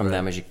much from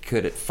them as you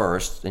could at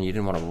first, and you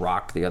didn't want to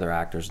rock the other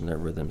actors and their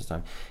rhythms.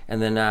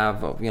 And then,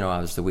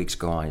 as the weeks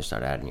go on, you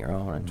start adding your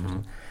own. Mm-hmm.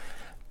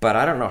 But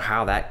I don't know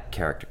how that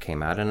character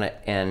came out.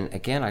 And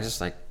again, I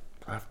just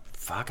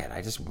fuck it,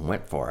 I just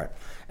went for it.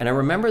 And I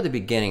remember the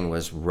beginning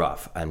was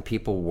rough, and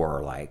people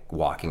were like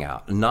walking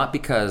out, not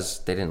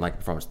because they didn't like the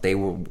performance. They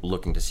were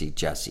looking to see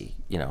Jesse,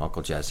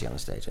 Uncle Jesse on the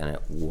stage, and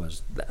it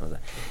was that.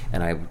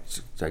 And I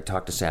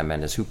talked to Sam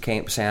Mendes,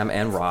 Sam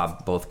and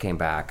Rob both came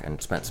back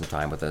and spent some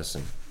time with us,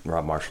 and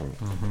Rob Marshall.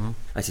 Mm-hmm.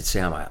 I said,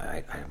 Sam,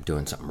 I'm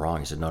doing something wrong.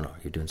 He said, no,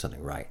 you're doing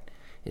something right.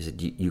 He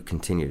said, you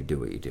continue to do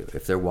what you do.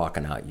 If they're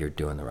walking out, you're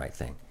doing the right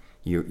thing.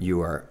 You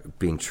are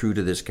being true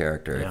to this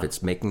character. Yeah. If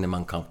it's making them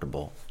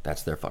uncomfortable,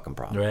 that's their fucking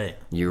problem. Right.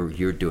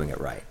 You're doing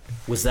it right.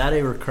 Was that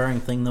a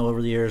recurring thing, though,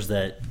 over the years,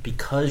 that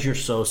because you're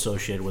so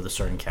associated with a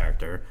certain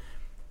character,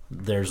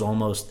 there's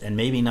almost, and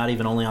maybe not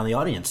even only on the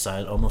audience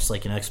side, almost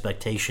like an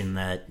expectation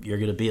that you're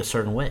going to be a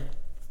certain way?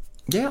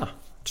 Yeah,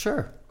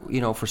 sure.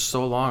 For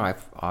so long,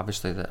 I've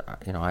obviously,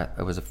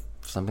 it was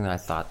something that I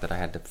thought that I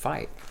had to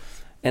fight.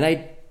 And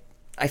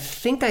I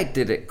think I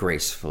did it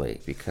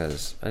gracefully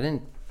because I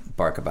didn't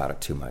bark about it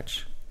too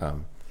much,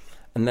 and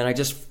then I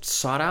just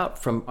sought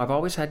out from. I've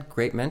always had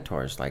great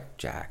mentors like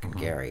Jack and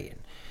Gary,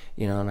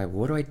 and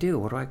what do I do?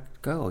 Where do I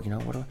go?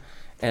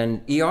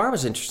 And ER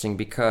was interesting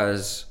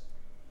because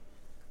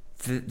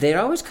they'd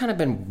always kind of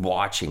been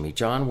watching me.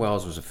 John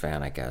Wells was a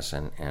fan, I guess,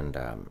 and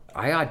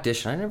I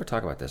auditioned. I never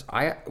talk about this.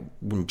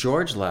 When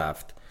George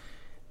left,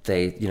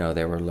 they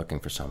were looking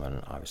for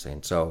someone, obviously,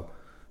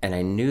 and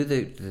I knew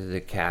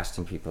the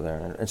casting people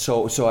there, and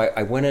so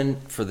I went in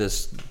for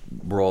this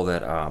role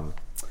that I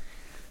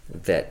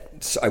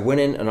went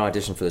in an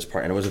audition for this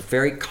part, and it was a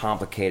very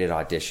complicated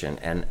audition,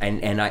 and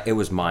it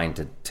was mine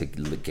to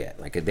get.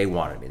 Like, they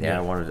wanted me. I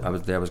was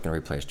going to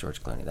replace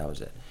George Clooney. That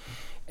was it,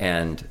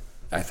 and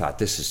I thought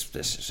this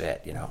is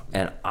it,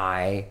 And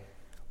I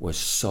was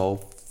so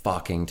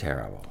fucking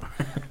terrible.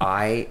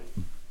 I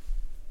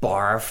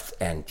barfed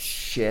and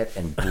shit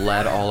and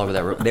bled all over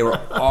that room. They were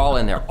all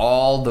in there.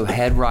 All the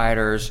head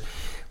writers,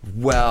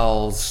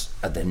 Wells,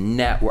 the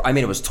network. I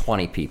mean, it was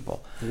 20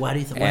 people. Why do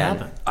you think? What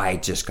happened? I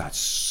just got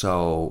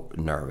so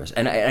nervous.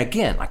 And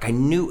again, I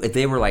knew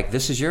they were like,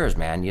 "This is yours,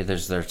 man.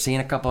 They're seeing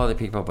a couple other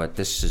people, but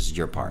this is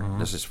your part. Mm-hmm.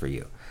 This is for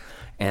you."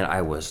 And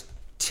I was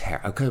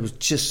terrible because I was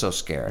just so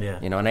scared. Yeah.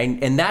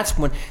 And that's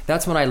when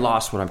I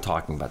lost what I'm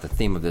talking about. The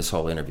theme of this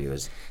whole interview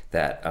is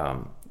that.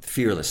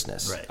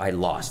 Fearlessness. Right. I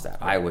lost that.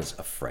 I was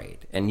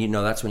afraid. And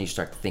that's when you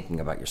start thinking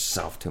about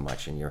yourself too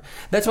much, and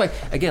that's why,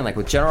 again, like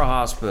with General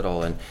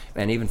Hospital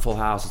and even Full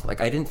House,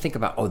 like I didn't think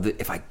about,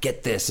 if I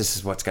get this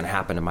is what's going to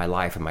happen in my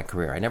life and my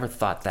career. I never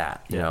thought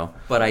that,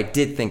 but I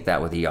did think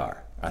that with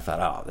ER. I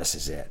thought, this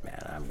is it,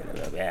 man. I'm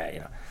going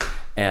to,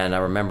 And I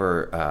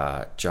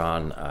remember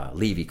John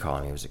Levy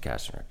calling me. He was a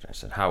casting director. I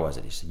said, how was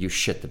it? He said, you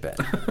shit the bed.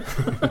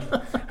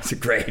 I said,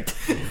 great.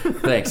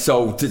 Thanks.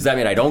 So does that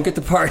mean I don't get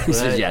the part? He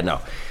says, yeah,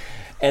 no.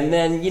 And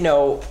then,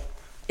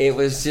 it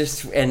was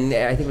just, and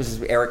I think it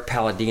was Eric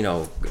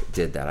Palladino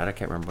did that. I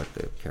can't remember what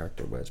the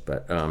character was,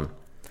 but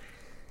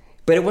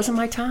it wasn't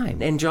my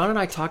time. And John and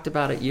I talked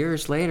about it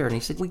years later, and he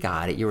said, we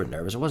got it. You were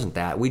nervous. It wasn't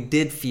that. We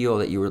did feel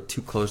that you were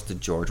too close to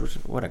George, which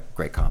what a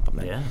great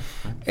compliment. Yeah.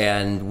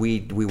 And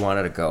we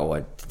wanted to go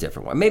a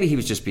different way. Maybe he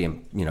was just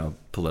being,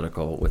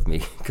 political with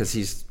me because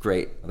he's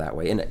great that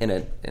way, in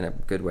a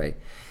good way.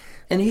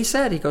 And he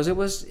said, he goes, it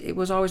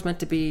was always meant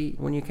to be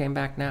when you came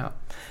back now.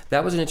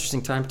 That was an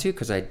interesting time, too,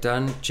 because I'd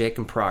done Jake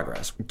in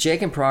Progress.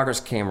 Jake in Progress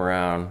came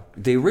around.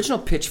 The original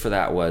pitch for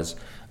that was,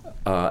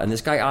 and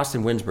this guy,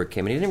 Austin Winsberg,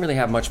 came, and he didn't really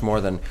have much more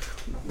than,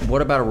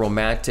 what about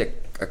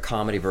a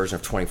comedy version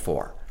of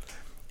 24?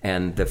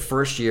 And the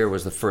first year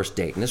was the first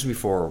date. And this was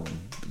before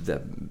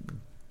the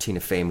Tina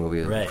Fey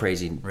movie,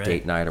 Crazy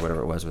Date Night or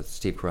whatever it was with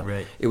Steve Carell.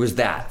 Right. It was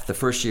that. The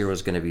first year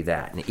was going to be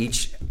that. And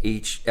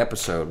each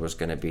episode was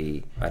going to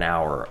be an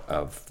hour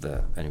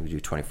and we do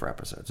 24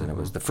 episodes. And it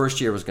was, the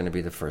first year was going to be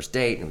the first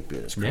date, and it would be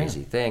this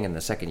crazy thing. And the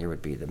second year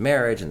would be the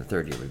marriage, and the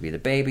third year would be the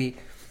baby.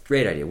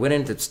 Great idea. Went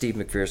into Steve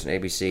McPherson,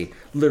 ABC.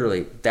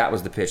 Literally, that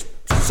was the pitch.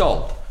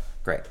 Sold.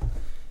 Great.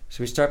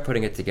 So we start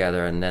putting it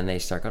together, and then they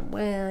start going,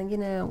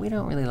 well, we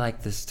don't really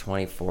like this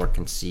 24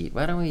 conceit.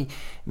 Why don't we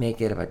make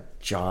it about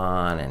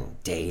John and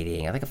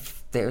dating? I think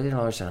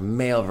there's a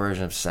male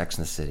version of Sex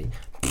and the City.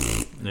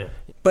 Yeah.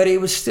 But it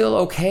was still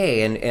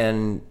okay,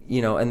 and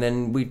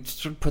then we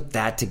sort of put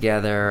that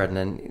together,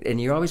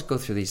 and you always go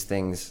through these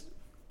things,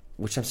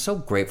 which I'm so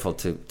grateful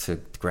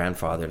to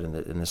Grandfather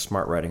and the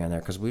smart writing on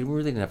there, because we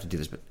really didn't have to do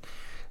this, but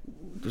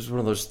it was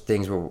one of those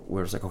things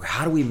where it's like, okay,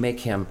 how do we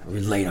make him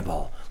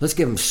relatable? Let's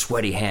give him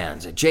sweaty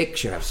hands. Jake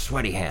should have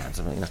sweaty hands.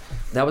 I mean,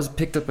 that was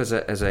picked up as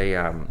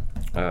a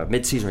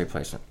mid-season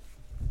replacement,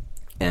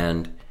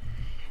 and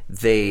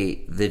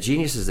the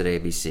geniuses at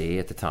ABC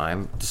at the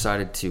time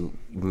decided to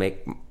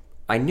make.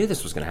 I knew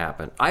this was going to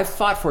happen. I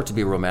fought for it to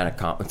be a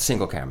romantic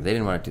single camera. They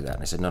didn't want to do that,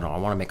 and I said, no, I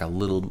want to make a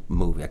little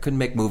movie. I couldn't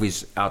make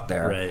movies out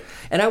there, right.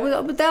 And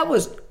that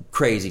was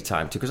crazy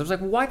time too, because I was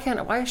like, well,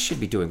 why should I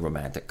be doing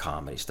romantic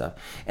comedy stuff?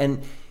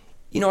 And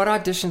I'd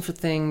audition for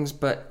things,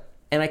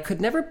 and I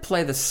could never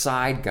play the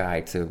side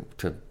guy to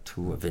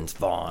a Vince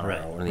Vaughn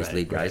or one of these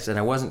lead guys, and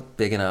I wasn't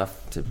big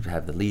enough to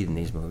have the lead in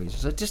these movies,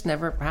 so it just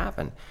never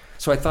happened.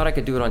 So I thought I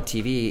could do it on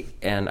TV,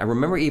 and I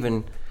remember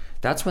even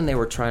that's when they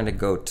were trying to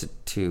go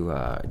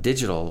to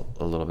digital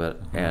a little bit,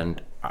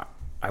 and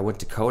I went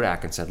to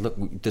Kodak and said, look,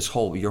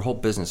 your whole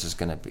business is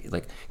going to be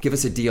like, give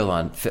us a deal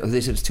on film.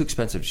 They said it's too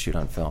expensive to shoot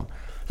on film.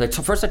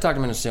 First I talked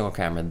them into a single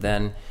camera, and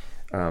then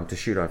to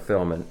shoot on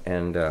film,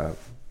 and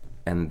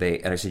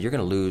I said, you're going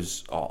to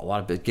lose a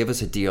lot of it. Give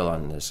us a deal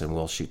on this, and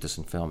we'll shoot this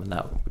in film, and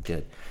that we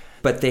did.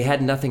 But they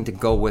had nothing to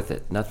go with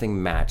it.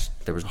 Nothing matched.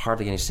 There was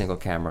hardly any single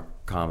camera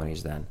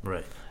comedies then.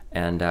 Right.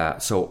 And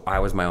so I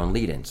was my own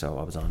lead-in, so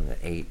I was on the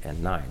 8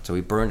 and 9. So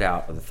we burned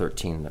out of the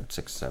 13,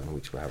 6, 7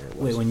 weeks, whatever it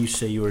was. Wait, when you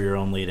say you were your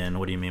own lead-in,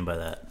 what do you mean by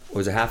that? It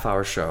was a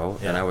half-hour show,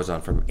 and I was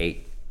on from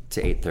 8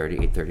 to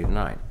 8:30, 8:30 to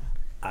 9.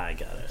 I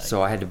got it.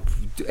 So I had to,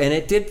 and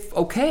it did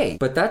okay,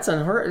 but that's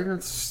unheard.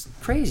 It's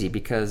crazy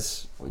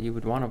because you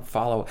would want to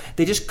follow.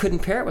 They just couldn't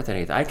pair it with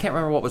anything. I can't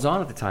remember what was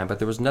on at the time, but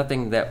there was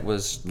nothing that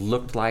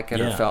looked like it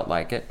or felt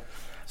like it.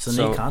 So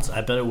neat concept.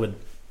 I bet it would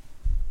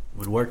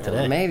work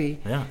today. Maybe.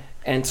 Yeah.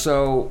 And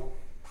so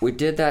we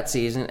did that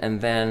season, and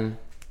then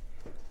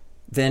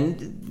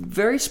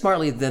very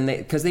smartly,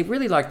 because they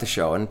really liked the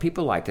show and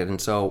people liked it,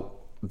 and so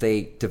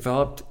they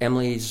developed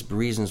Emily's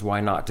Reasons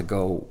Why Not to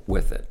go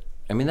with it.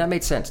 I mean, that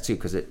made sense too,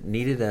 because it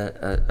needed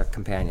a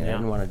companion. I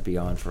didn't want it to be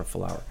on for a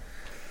full hour,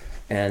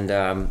 and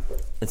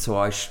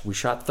so we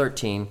shot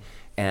 13,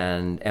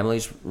 and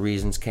Emily's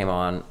Reasons came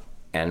on,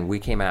 and we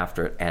came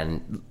after it,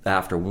 and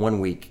after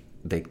 1 week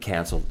they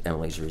canceled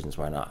Emily's Reasons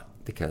Why Not,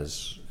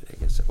 because I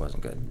guess it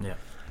wasn't good. Yeah.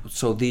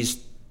 So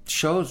these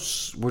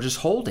shows were just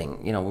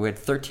holding. We had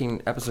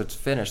 13 episodes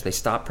finished. They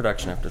stopped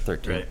production after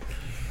 13. Right.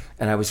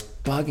 And I was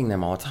bugging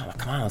them all the time.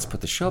 Come on, let's put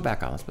the show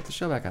back on.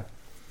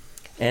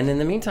 And in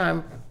the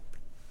meantime,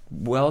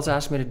 Wells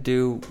asked me to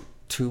do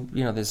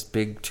this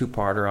big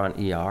 2-parter on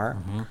ER.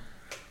 Mm-hmm.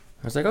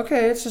 I was like,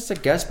 okay, it's just a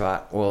guest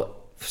spot. Well,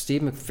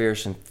 Steve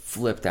McPherson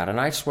flipped out. And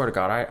I swear to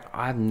God,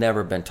 I've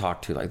never been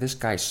talked to like this.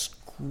 Guy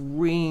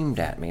screamed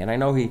at me. And I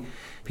know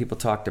people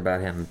talked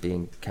about him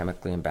being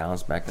chemically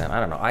imbalanced back then. I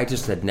don't know. I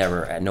just had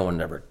no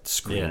one ever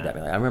screamed at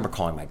me. I remember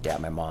calling my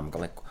dad, my mom,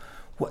 going like,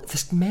 what?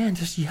 This man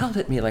just yelled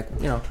at me, like,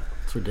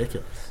 It's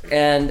ridiculous.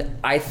 And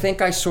I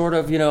think I sort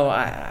of,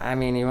 I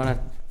mean, you want to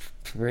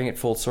bring it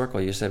full circle.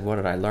 You said, what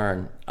did I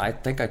learn? I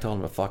think I told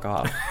him to fuck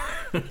off.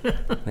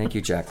 Thank you,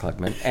 Jack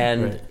Klugman.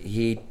 And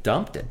he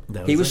dumped it.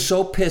 He was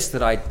so pissed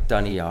that I'd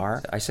done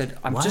ER. I said,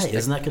 Why?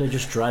 Isn't that going to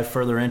just drive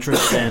further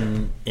interest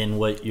in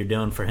what you're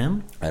doing for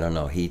him? I don't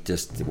know. He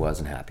just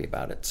wasn't happy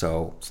about it.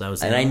 So that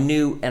was and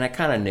I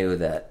kind of knew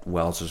that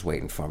Wells was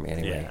waiting for me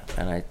anyway.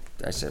 Yeah. And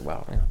I said,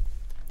 well,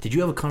 Did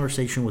you have a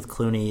conversation with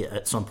Clooney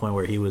at some point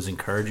where he was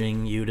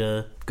encouraging you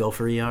to go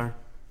for ER?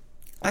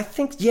 I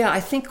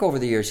think over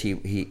the years he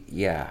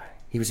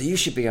was like, you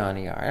should be on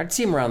ER. I'd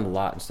see him around the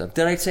lot and stuff.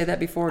 Did I say that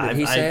before? Did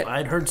he say it?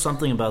 I'd heard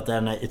something about that,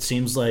 and it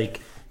seems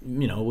like,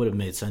 it would have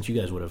made sense. You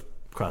guys would have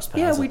crossed paths.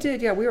 Yeah, we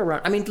did. Yeah, we were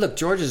around. I mean, look,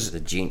 George is a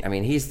genius. I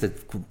mean, he's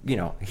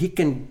he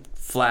can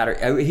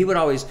flatter. He would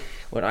always,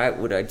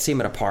 I'd see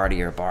him at a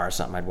party or a bar or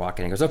something, I'd walk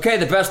in and he goes, okay,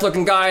 the best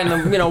looking guy in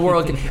the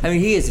world. I mean,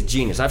 he is a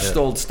genius. I've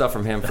stole stuff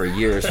from him for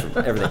years,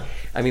 from everything.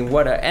 I mean,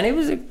 and he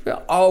was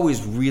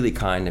always really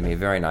kind to me,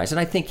 very nice. And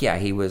I think,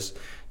 he was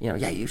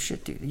yeah,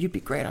 you'd be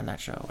great on that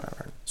show,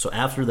 whatever. So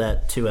after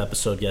that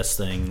 2-episode guest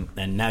thing,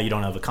 and now you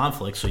don't have a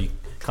conflict, so you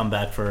come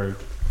back for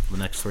the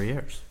next 3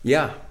 years.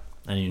 Yeah.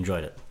 And you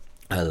enjoyed it.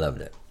 I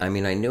loved it. I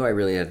mean, I knew I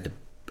really had to.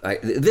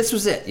 This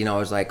was it. I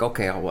was like,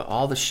 okay,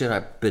 all the shit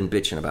I've been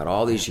bitching about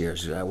all these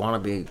years, I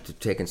want to be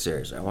taken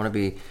seriously. I want to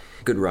be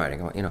good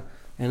writing,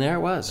 and there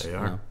it was. There you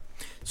are.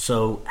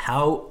 So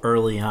how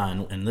early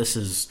on, and this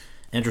is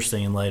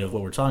interesting in light of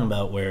what we're talking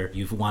about, where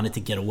you've wanted to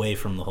get away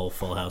from the whole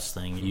Full House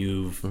thing.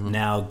 You've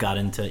now got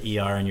into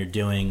ER and you're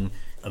doing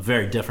a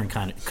very different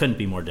kind of, couldn't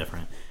be more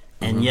different.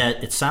 And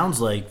yet it sounds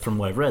like, from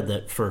what I've read,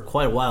 that for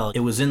quite a while it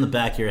was in the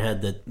back of your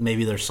head that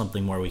maybe there's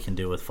something more we can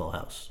do with Full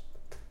House.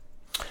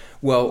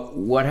 Well,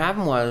 what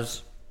happened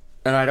was,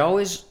 and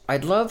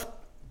I'd love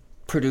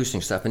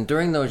producing stuff. And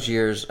during those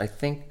years, I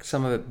think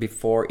some of it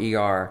before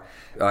ER,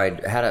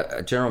 I'd had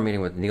a general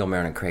meeting with Neil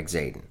Marin and Craig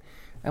Zadan.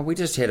 And we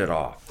just hit it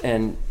off.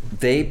 And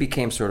they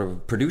became sort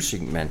of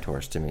producing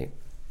mentors to me.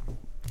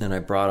 And I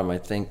brought them, I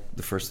think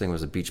the first thing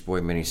was a Beach Boy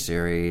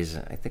miniseries.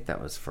 I think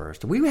that was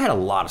first. We had a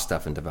lot of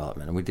stuff in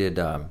development. And we did,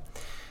 I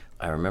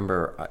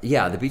remember,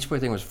 the Beach Boy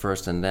thing was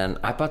first. And then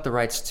I bought the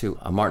rights to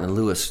a Martin and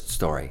Lewis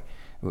story.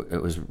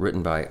 It was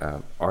written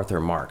by Arthur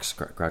Marks,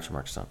 Groucho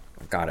Marx' son.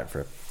 I got it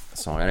for a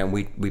song. And then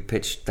we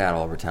pitched that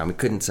all over town. We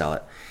couldn't sell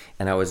it.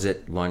 And I was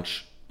at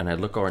lunch, and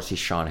I'd look over and see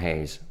Sean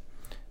Hayes.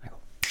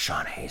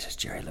 Sean Hayes is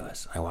Jerry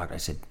Lewis. I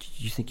said, do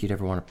you think you'd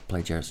ever want to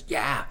play Jerry?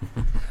 Yeah.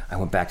 I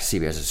went back to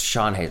CBS. I said,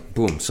 Sean Hayes,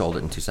 boom, sold it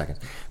in 2 seconds.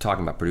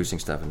 Talking about producing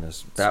stuff in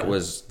this. That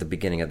was the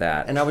beginning of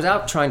that. And I was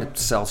out trying to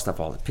sell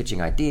stuff, pitching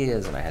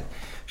ideas, and I had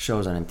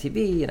shows on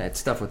MTV, and I had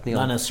stuff with Neil.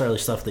 Not necessarily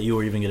stuff that you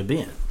were even going to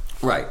be in.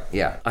 Right,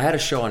 yeah. I had a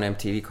show on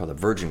MTV called The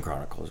Virgin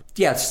Chronicles.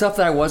 Yeah, stuff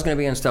that I was going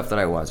to be in, stuff that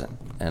I wasn't.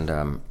 And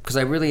because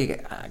I really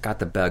got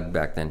the bug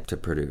back then to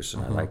produce,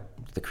 and I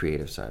liked the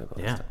creative side of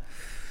all that stuff.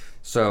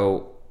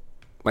 So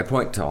my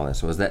point to all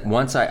this was that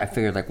once I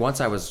figured, like, once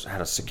I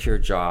had a secure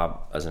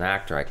job as an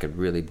actor, I could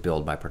really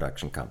build my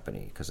production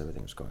company because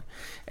everything was going.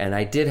 And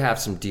I did have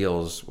some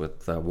deals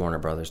with Warner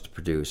Brothers to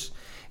produce.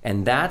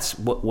 And that's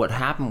what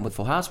happened with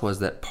Full House, was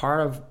that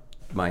part of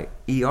my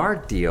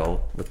ER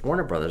deal with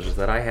Warner Brothers was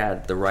that I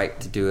had the right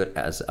to do it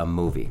as a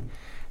movie.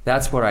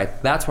 That's where I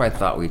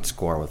thought we'd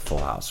score with Full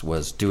House,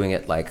 was doing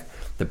it like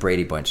the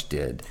Brady Bunch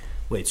did.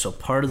 Wait, so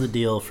part of the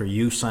deal for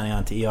you signing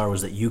on to ER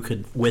was that you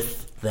could,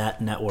 with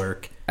that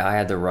network, I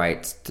had the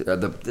right,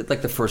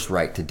 the first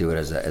right to do it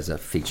as a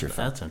feature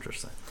film. That's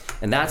interesting.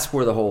 And that's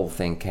where the whole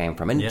thing came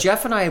from. And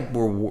Jeff and I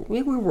were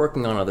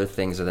working on other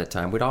things at that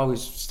time. We'd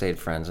always stayed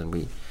friends, and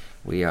we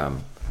were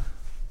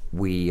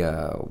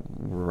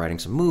writing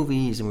some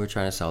movies, and we were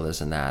trying to sell this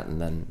and that.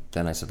 And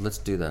then I said, let's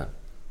do the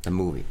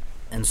movie.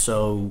 And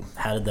so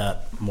how did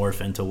that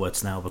morph into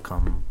what's now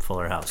become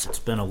Fuller House? It's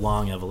been a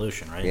long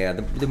evolution, right? Yeah,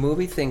 the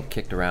movie thing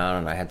kicked around,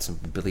 and I had some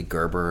Billy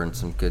Gerber and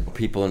some good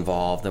people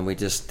involved, and it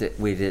just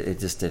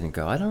didn't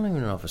go. I don't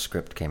even know if a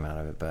script came out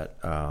of it, but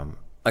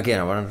again,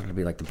 I wanted it to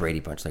be like the Brady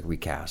Bunch, like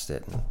recast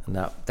it, and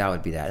that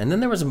would be that. And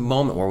then there was a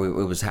moment where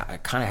it was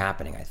kind of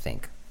happening, I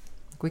think.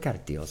 We got a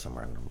deal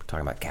somewhere. We're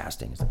talking about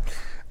casting.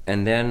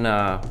 And then,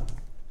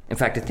 in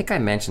fact, I think I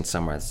mentioned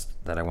somewhere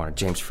that I wanted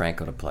James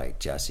Franco to play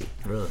Jesse.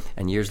 Really?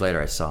 And years later,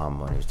 I saw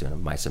him when he was doing a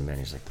Mice and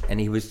Men.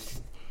 He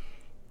was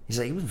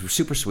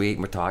super sweet,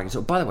 and we're talking.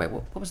 So, by the way,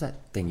 what was that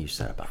thing you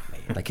said about me?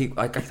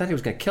 I thought he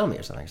was going to kill me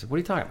or something. I said, what are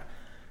you talking about?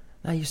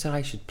 No, you said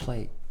I should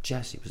play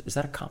Jesse. Is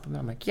that a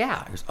compliment? I'm like,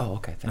 yeah. He goes, oh,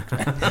 okay, thanks.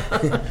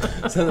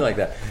 Something like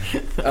that.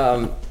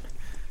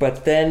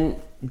 But then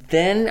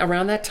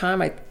around that time,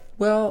 maybe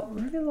a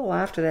little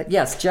after that,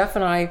 yes, Jeff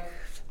and I,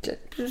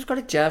 just go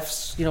to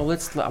Jeff's,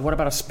 what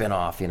about a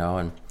spinoff,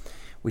 and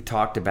we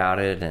talked about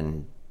it,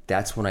 and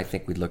that's when I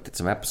think we looked at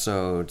some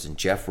episodes, and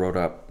Jeff wrote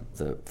up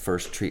the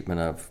first treatment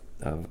of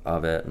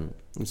it, and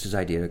it's his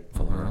idea to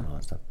follow and all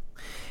that stuff.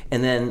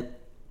 And then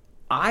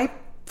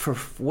for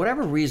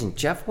whatever reason,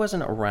 Jeff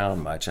wasn't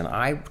around much, and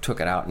I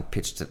took it out and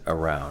pitched it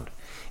around,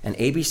 and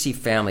ABC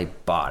Family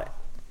bought it,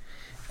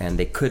 and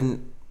they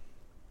couldn't,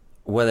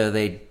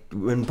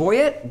 when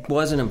Boyette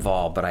wasn't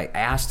involved, but I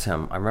asked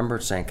him, I remember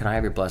saying, can I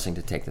have your blessing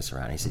to take this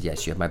around? He said,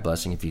 yes, you have my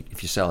blessing. If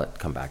you sell it,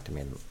 come back to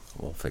me and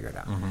we'll figure it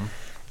out.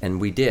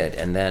 And we did.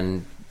 And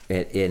then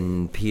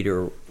in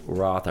Peter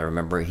Roth, I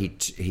remember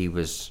he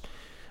was,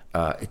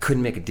 it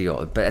couldn't make a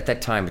deal. But at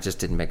that time, it just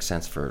didn't make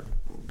sense for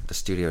the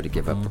studio to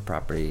give up the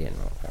property. And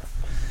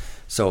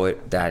so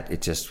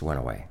it just went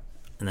away.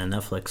 And then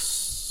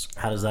Netflix,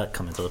 how does that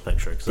come into the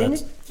picture? Then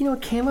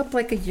it came up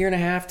like a year and a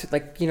half to they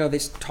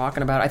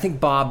talking about it. I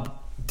think Bob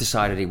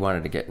decided he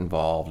wanted to get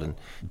involved, and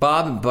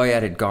Bob and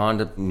Boyette had gone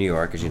to New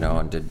York, as you know,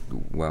 and did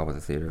well with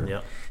the theater.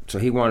 Yep. So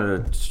he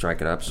wanted to strike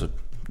it up. So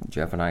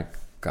Jeff and I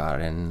got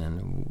in,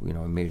 and we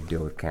made a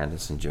deal with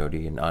Candace and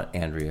Jody and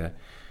Andrea,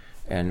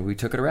 and we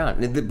took it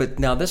around. But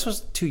now this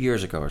was 2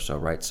 years ago or so,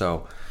 right?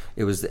 So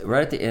it was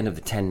right at the end of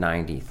the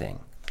 1090 thing,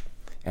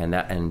 and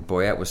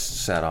Boyette was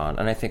set on,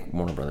 and I think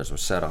Warner Brothers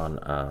was set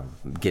on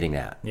getting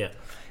that. Yeah.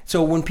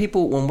 So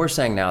when we're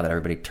saying now that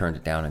everybody turned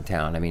it down in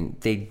town, I mean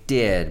they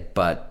did,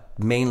 but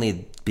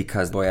mainly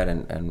because Boyette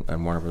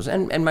and Warner Bros.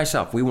 And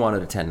myself, we wanted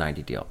a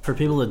 1090 deal. For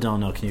people that don't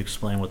know, can you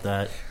explain what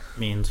that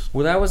means?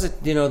 Well, that was,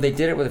 they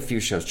did it with a few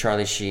shows.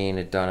 Charlie Sheen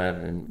had done it.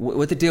 And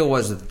what the deal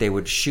was that they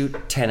would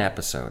shoot 10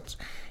 episodes.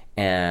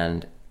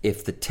 And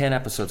if the 10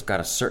 episodes got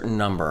a certain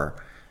number,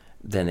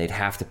 then they'd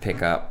have to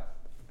pick up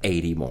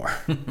 80 more.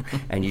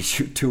 And you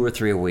shoot 2 or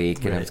 3 a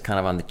week, and it was kind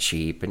of on the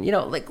cheap. And,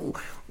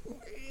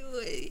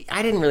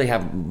 I didn't really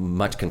have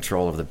much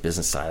control of the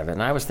business side of it,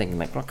 and I was thinking,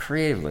 well,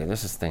 creatively,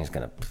 this thing's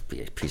going to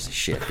be a piece of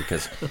shit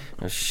because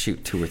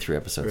shoot 2 or 3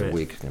 episodes a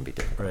week is going to be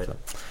difficult. Right. So,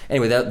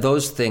 anyway,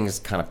 those things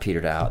kind of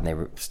petered out,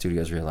 and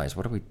studios realized,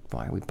 why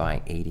are we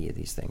buying 80 of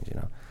these things?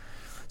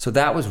 So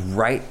that was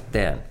right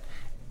then.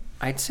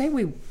 I'd say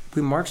we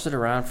marched it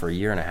around for a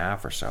year and a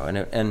half or so,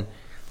 and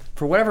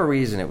for whatever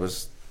reason, it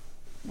was.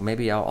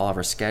 Maybe all of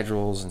our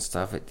schedules and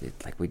stuff,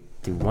 like we'd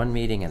do one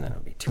meeting and then it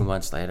would be 2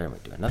 months later and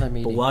we'd do another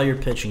meeting. But while you're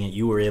pitching it,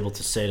 you were able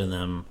to say to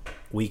them,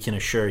 we can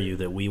assure you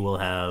that we will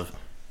have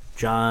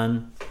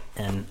John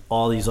and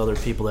all these other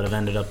people that have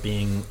ended up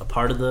being a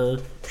part of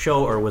the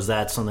show, or was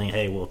that something,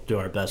 hey, we'll do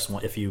our best.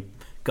 If you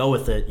go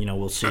with it,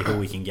 we'll see who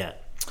we can get?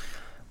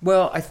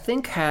 Well, I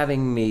think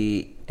having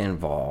me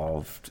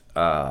involved,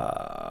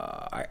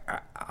 I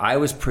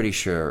was pretty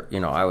sure,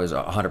 I was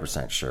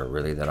 100% sure,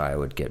 really, that I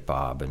would get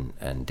Bob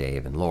and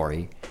Dave and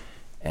Lori,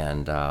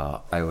 and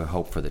I would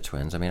hope for the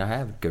twins. I mean, I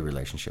have a good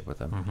relationship with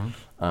them.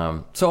 Mm-hmm.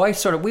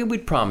 So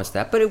we'd promised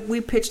that, but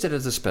we pitched it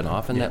as a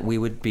spinoff, and that we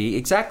would be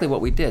exactly what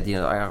we did.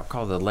 I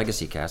call the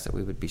legacy cast, that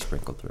we would be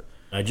sprinkled through.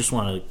 I just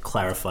want to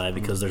clarify,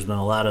 because there's been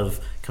a lot of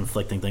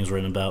conflicting things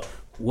written about,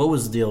 what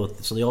was the deal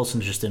with, so the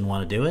Olsons just didn't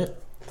want to do it?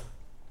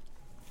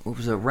 It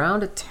was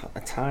around a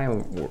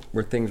time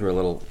where things were a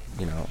little,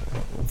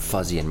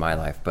 fuzzy in my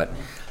life. But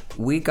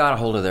we got a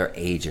hold of their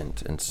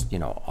agent and, asked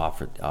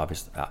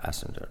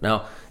them to.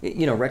 Now,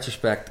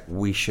 retrospect,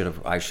 I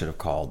should have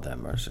called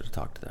them or should have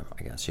talked to them,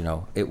 I guess.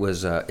 It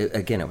was,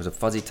 it was a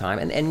fuzzy time.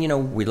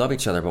 And we love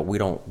each other, but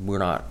we're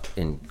not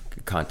in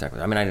contact with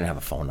them. I mean, I didn't have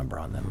a phone number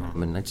on them. I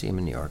mean, I'd see them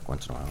in New York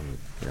once in a while.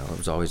 It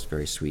was always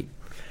very sweet.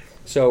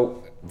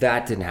 So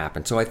that didn't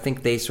happen. So I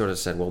think they sort of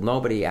said, well,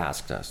 nobody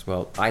asked us.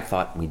 Well, I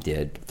thought we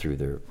did through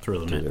their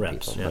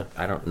reps, people. Yeah. But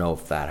I don't know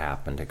if that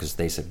happened, because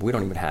they said, we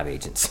don't even have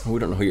agents. We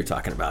don't know who you're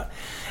talking about.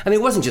 I mean,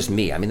 it wasn't just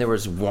me. I mean, there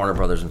was Warner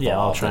Brothers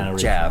involved, and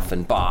Jeff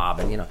and Bob,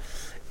 and,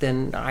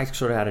 Then I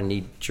sort of had a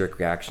knee-jerk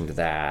reaction to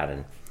that.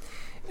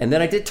 And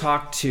then I did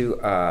talk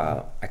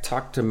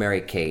to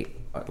Mary Kate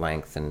at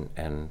length,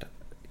 and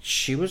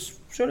she was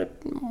sort of,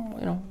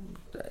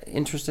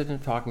 interested in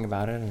talking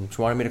about it, and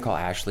she wanted me to call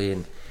Ashley,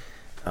 and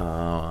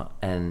I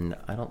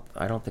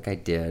don't think I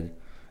did.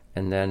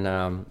 And then,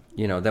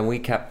 then we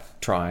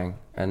kept trying,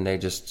 and they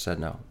just said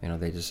no.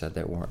 They just said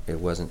it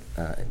wasn't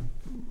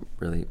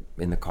really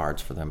in the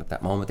cards for them at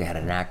that moment. They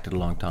hadn't acted a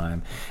long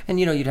time, and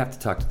you'd have to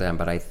talk to them.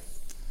 But I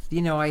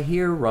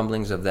hear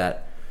rumblings of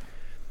that.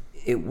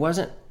 It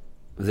wasn't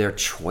their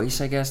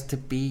choice, I guess, to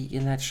be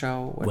in that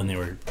show when they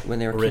were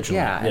originally. Kids.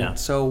 Yeah, and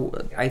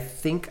so I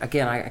think,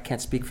 again, I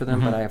can't speak for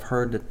them, but I've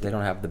heard that they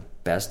don't have the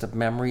best of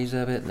memories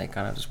of it, and they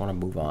kind of just want to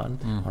move on.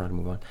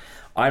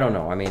 I don't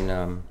know. I mean,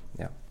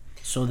 yeah.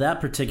 So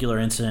that particular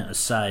incident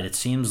aside, it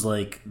seems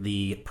like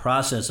the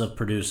process of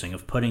producing,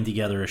 of putting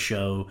together a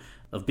show,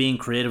 of being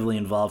creatively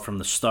involved from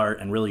the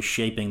start and really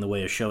shaping the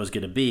way a show is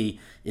going to be,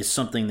 is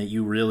something that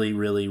you really,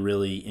 really,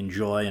 really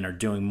enjoy and are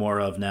doing more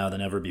of now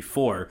than ever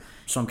before.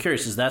 So I'm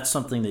curious, is that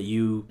something that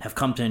you have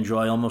come to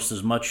enjoy almost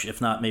as much,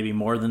 if not maybe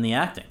more, than the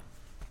acting?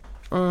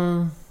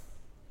 Well,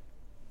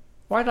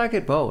 I like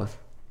it both.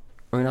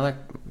 I mean,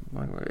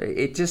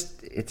 it's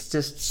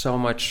just so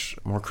much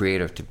more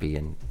creative to be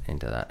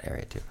into that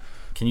area too.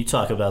 Can you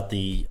talk about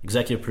the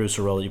executive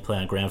producer role that you play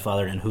on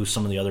Grandfather, and who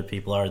some of the other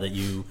people are that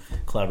you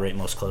collaborate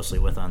most closely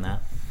with on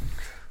that?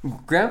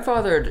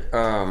 Grandfathered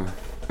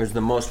was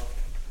the most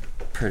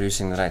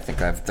producing that I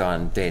think I've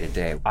done day to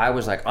day. I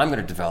was like, I'm going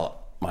to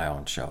develop my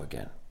own show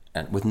again,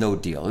 and with no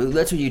deal.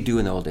 That's what you do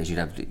in the old days.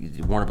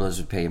 Warner Brothers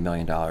would pay $1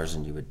 million,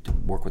 and you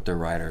would work with their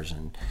writers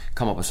and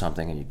come up with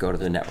something, and you'd go to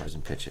the networks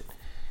and pitch it.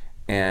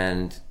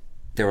 And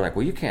they were like,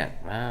 well, you can't.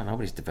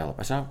 Nobody's developed.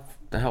 I said, oh,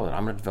 the hell with it.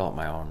 I'm going to develop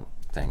my own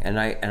thing. And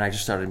I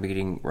just started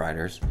meeting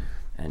writers,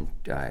 and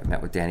I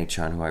met with Danny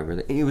Chun,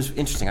 it was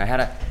interesting.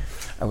 I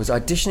was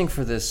auditioning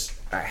for this.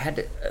 I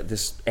had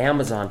this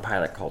Amazon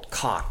pilot called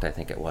Cocked, I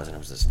think it was, and it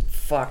was this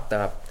fucked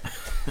up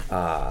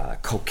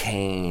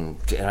cocaine.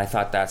 And I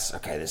thought, this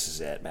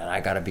is it, man.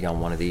 I got to be on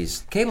one of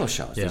these cable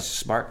shows. Yeah. These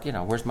smart,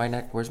 where's my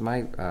neck? Where's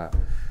my,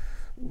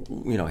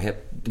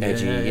 hip,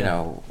 edgy,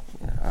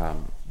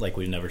 like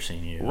we've never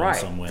seen you right.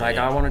 in some way. Like,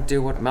 I want to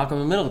do what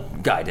Malcolm in the Middle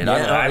guy did.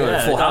 I'm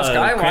a Full House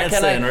guy. Why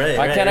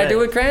can't I do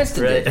what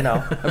Cranston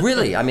did?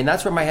 Really. I mean,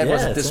 that's where my head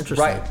was at this,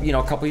 right,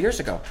 a couple of years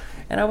ago.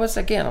 And I was,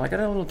 again, in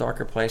a little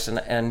darker place.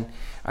 And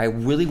I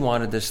really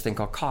wanted this thing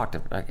called Cocked,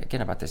 again,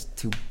 about this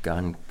two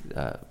gun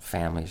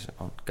families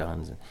owned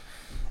guns.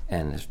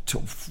 and it's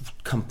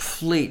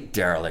complete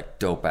derelict,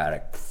 dope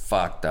addict,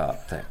 fucked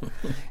up thing.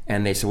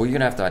 And they said, well, you're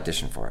gonna have to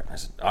audition for it. And I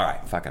said, all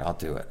right, fuck it, I'll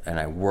do it. And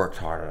I worked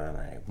harder, and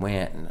I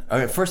went. And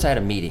at first I had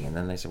a meeting, and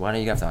then they said, why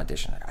don't you have to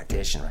audition? I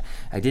auditioned.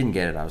 I didn't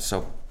get it. I was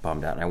so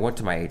bummed out. And I went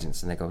to my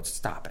agents, and they go,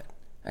 stop it.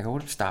 I go,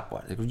 stop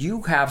what? They go,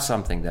 you have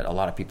something that a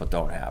lot of people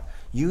don't have.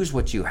 Use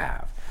what you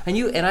have.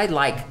 And I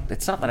like,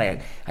 it's not that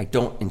I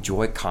don't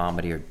enjoy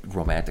comedy or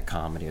romantic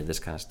comedy or this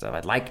kind of stuff.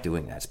 I like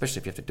doing that, especially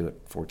if you have to do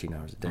it 14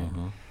 hours a day.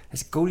 Mm-hmm. I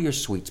said, go to your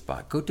sweet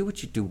spot. Go do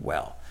what you do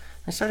well.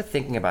 I started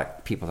thinking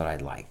about people that I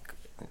like,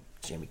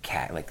 Jimmy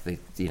Cat, like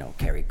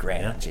Cary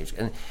Grant, and James,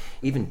 and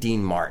even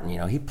Dean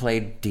Martin. He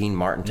played Dean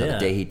Martin till the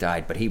day he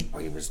died, but he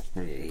played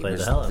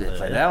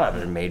the hell out of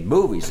it and made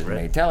movies and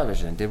made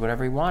television and did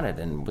whatever he wanted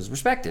and was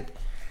respected.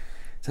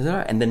 So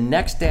and the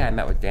next day I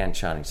met with Dan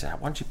Chun. He said,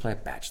 why don't you play a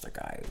bachelor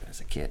guy as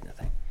a kid?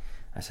 And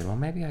I said, well,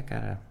 maybe I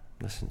gotta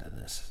listen to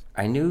this.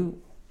 I knew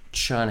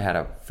Chun had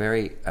a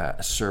very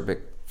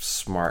acerbic,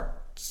 smart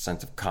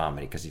sense of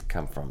comedy because he'd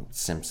come from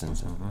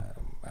Simpsons and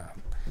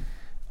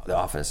The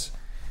Office.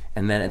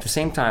 And then at the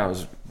same time I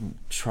was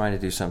trying to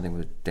do something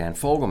with Dan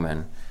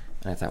Fogelman,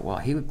 and I thought, well,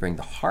 he would bring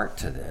the heart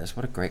to this.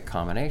 What a great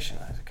combination.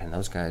 I said,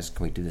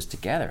 can we do this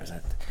together?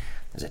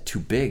 Is that too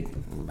big?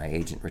 And my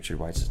agent Richard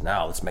White says,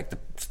 no, let's make the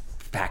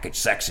package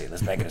sexy.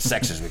 Let's make it as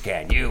sexy as we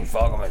can. You,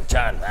 Fogelman,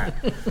 Chun.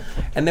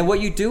 And then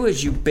what you do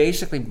is you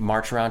basically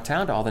march around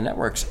town to all the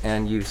networks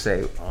and you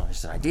say, oh,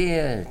 it's an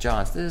idea,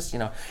 John's this,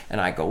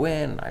 and I go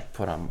in and I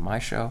put on my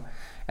show.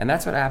 And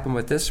that's what happened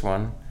with this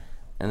one.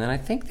 And then I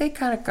think they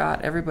kind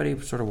of everybody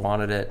sort of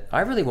wanted it.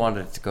 I really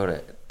wanted it to go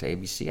to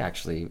ABC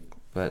actually,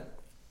 but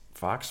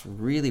Fox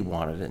really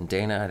wanted it. And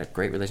Dana, I had a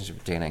great relationship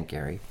with Dana and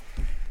Gary.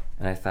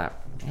 And I thought,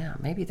 yeah,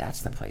 maybe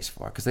that's the place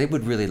for it, because they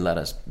would really let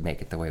us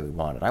make it the way we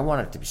wanted. I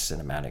wanted it to be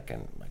cinematic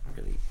and like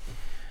really,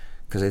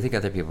 because I think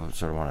other people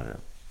sort of wanted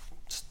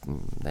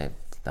to.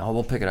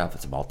 We'll pick it up.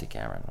 It's a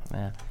multi-camera.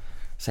 Yeah,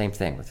 same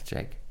thing with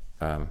Jake.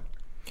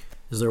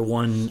 Is there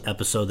one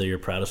episode that you're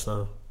proudest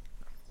of?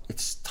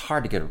 It's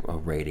hard to get a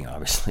rating,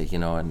 obviously,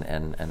 and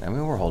I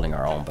mean we're holding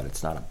our own, but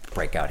it's not a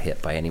breakout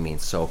hit by any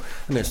means. So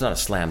I mean it's not a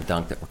slam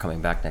dunk that we're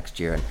coming back next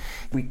year, and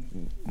we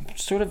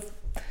sort of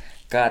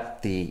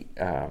got the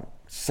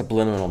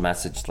subliminal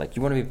message, like,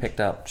 you want to be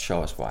picked up,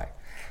 show us why.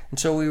 And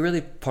so we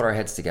really put our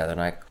heads together,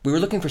 and we were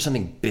looking for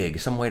something big,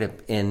 some way to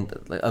end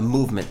a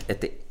movement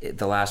at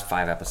the last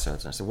 5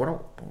 episodes. And I said,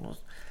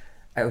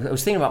 I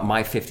was thinking about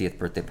my 50th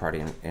birthday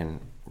party in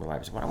real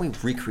life. I said, why don't we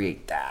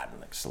recreate that,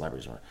 and like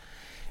celebrities.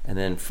 And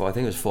then I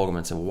think it was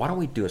Fogelman said, well, why don't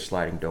we do a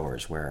sliding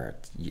doors where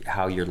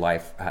how your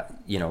life,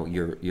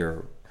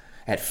 you're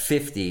at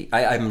 50,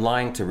 I'm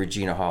lying to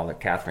Regina Hall, the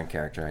Catherine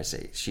character. I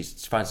say, she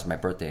finds it's my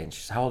birthday, and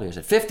she says, how old are you? I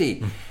said,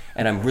 50.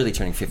 And I'm really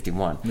turning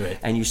 51. Right.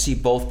 And you see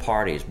both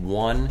parties,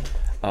 one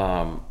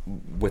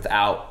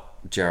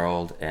without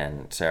Gerald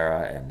and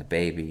Sarah and the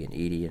baby and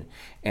Edie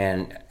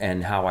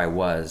and how I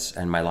was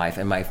and my life.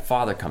 And my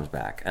father comes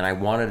back. And I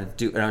wanted to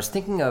do, and I was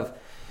thinking of,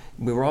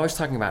 we were always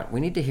talking about, we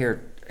need to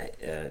hear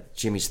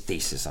Jimmy's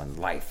thesis on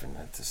life and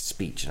the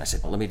speech. And I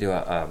said, well, let me do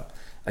a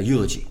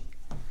eulogy.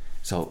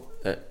 So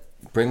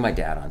bring my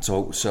dad on.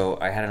 So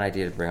I had an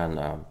idea to bring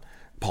on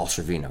Paul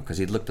Sorvino, because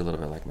he looked a little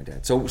bit like my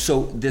dad.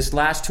 So this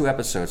last 2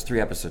 episodes, 3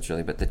 episodes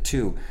really, but the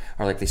 2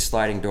 are like the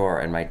sliding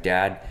door, and my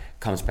dad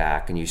comes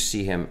back, and you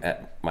see him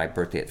at my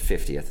birthday at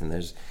 50th, and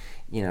there's,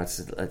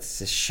 it's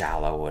just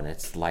shallow, and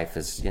its life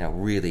is,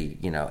 really,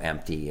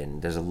 empty,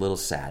 and there's a little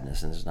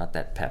sadness, and there's not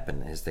that pep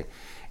in his thing.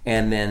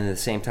 And then at the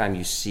same time,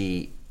 you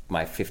see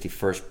my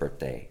 51st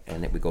birthday,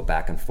 and we go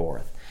back and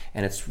forth.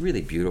 And it's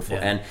really beautiful.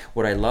 Yeah. And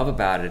what I love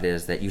about it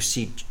is that you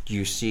see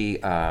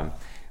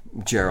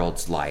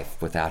Gerald's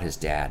life without his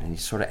dad, and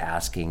he's sort of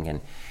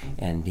asking,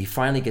 and he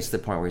finally gets to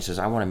the point where he says,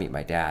 I want to meet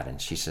my dad. And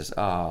she says,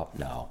 oh,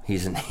 no,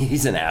 he's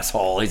an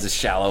asshole. He's a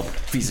shallow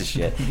piece of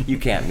shit. You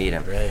can't meet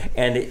him. Right.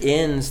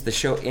 And the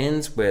show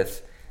ends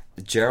with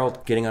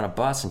Gerald getting on a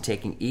bus and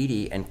taking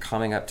Edie and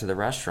coming up to the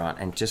restaurant.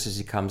 And just as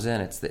he comes in,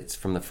 it's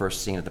from the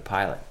first scene of the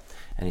pilot.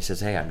 And he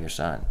says, hey, I'm your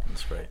son.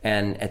 That's right.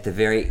 And at the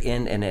very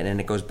end, and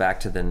it goes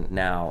back to the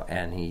now,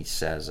 and he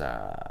says,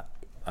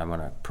 I'm going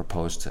to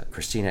propose to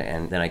Christina.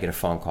 And then I get a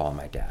phone call, and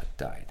my dad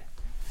died.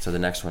 So the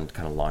next one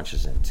kind of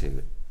launches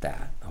into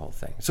that whole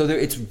thing. So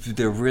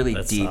they're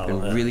really deep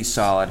and really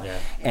solid. Yeah.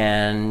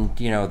 And,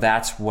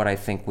 that's what I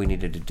think we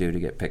needed to do to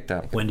get picked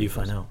up. When do you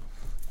find out?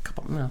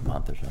 A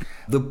month or so.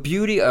 The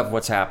beauty of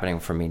what's happening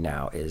for me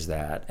now is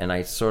that, and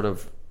I sort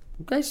of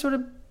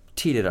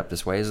teed it up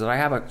this way, is that I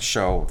have a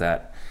show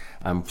that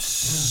I'm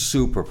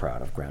super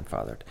proud of,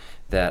 Grandfathered,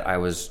 that I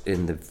was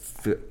in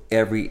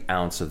every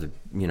ounce of the,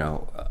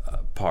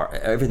 part,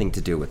 everything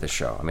to do with the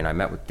show. I mean, I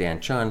met with Dan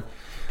Chun.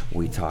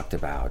 We talked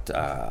about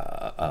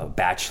a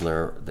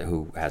bachelor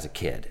who has a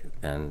kid.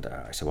 And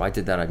I said, well, I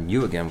did that on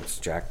You Again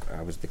with Jack.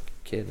 I was the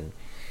kid. And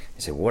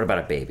he said, well, what about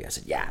a baby? I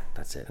said, yeah,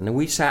 that's it. And then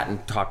we sat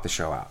and talked the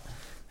show out.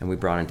 And we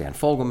brought in Dan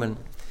Fogelman,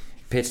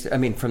 pitched,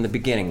 from the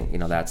beginning,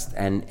 that's,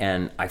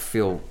 and I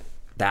feel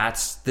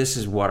this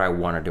is what I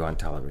want to do on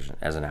television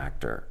as an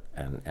actor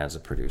and as a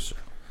producer,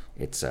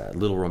 It's a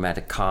little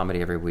romantic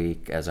comedy every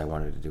week, as I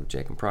wanted to do with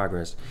Jake in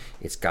Progress.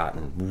 It's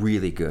gotten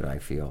really good, I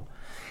feel.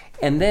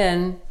 And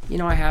then,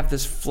 I have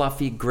this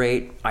fluffy,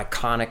 great,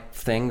 iconic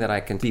thing that I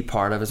can be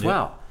part of as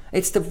well.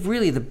 It's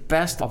really the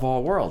best of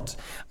all worlds.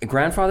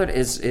 Grandfathered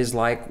is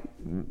like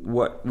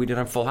what we did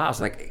on Full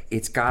House. Like,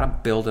 it's got to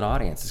build an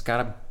audience. It's got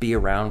to be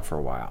around for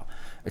a while.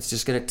 It's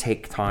just going to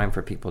take time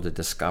for people to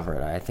discover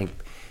it. I think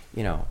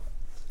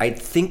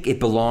it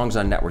belongs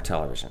on network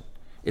television.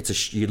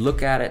 You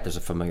look at it, there's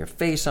a familiar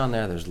face on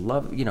there, there's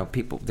love,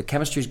 people, the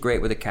chemistry's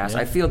great with the cast.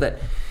 I feel that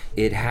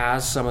it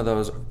has some of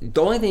those.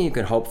 The only thing you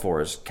can hope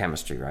for is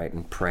chemistry, right?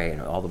 And pray,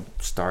 and all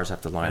the stars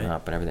have to line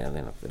up and everything.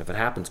 And if it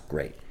happens,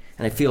 great.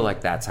 And I feel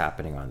like that's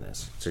happening on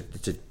this.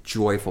 It's a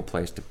joyful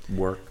place to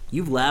work.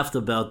 You've laughed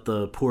about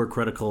the poor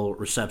critical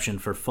reception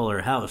for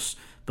Fuller House,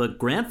 but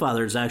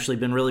Grandfather's actually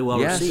been really well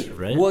received,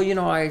 right? Well,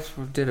 I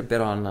did a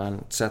bit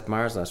on Seth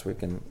Meyers last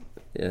week, and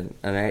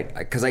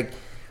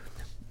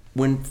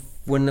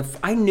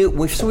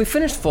we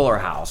finished Fuller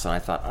House, and I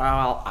thought,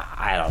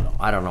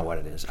 I don't know what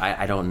it is.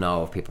 I don't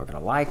know if people are going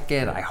to like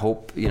it. I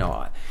hope,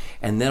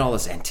 and then all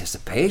this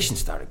anticipation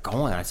started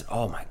going. And I said,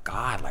 oh my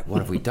God, like, what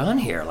have we done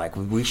here? Like,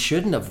 we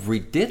shouldn't have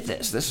redid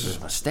this. This is a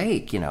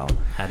mistake, How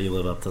do you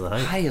live up to the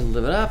hype? How do you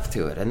live up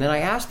to it? And then I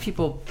asked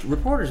people,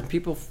 reporters and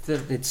people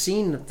that had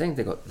seen the thing,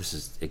 they go, this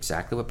is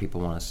exactly what people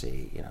want to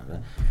see,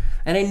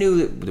 And I knew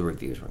that the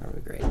reviews were going to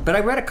be great. But I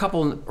read a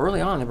couple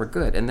early on that were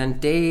good. And then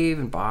Dave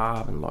and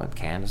Bob and Lloyd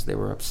Candace, they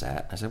were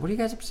upset. I said, what are you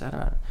guys upset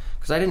about?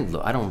 Because I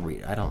don't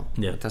read. I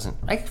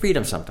read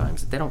them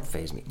sometimes. They don't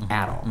faze me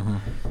at all.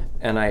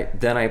 And I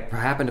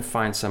happened to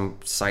find some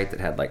site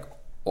that had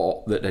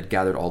that had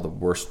gathered all the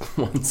worst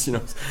ones,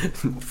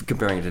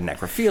 comparing it to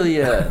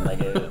necrophilia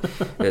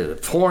and a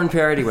porn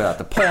parody without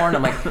the porn.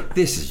 I'm like,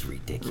 this is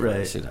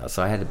ridiculous, right.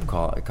 So I had to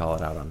call it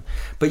out on.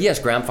 But yes,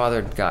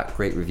 Grandfather got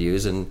great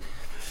reviews, and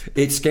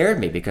it scared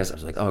me because I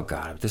was like, oh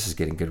God, if this is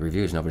getting good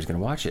reviews, nobody's going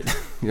to watch it.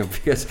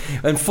 Because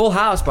and Full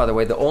House, by the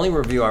way, the only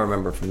review I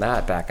remember from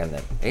that back in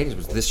the 80s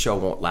was, this show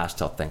won't last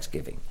till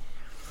Thanksgiving.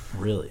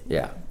 Really?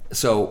 Yeah.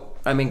 So,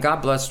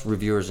 God bless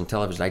reviewers in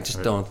television. I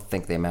just don't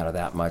think they matter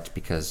that much,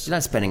 because you're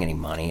not spending any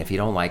money. If you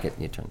don't like it,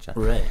 you turn it down.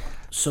 Right.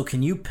 So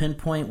can you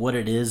pinpoint what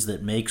it is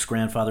that makes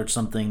Grandfathered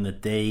something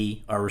that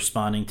they are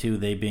responding to,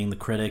 they being the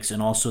critics,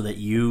 and also that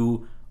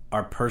you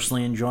are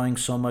personally enjoying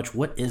so much?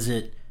 What is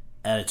it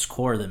at its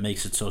core that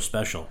makes it so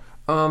special?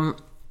 Well,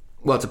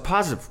 it's a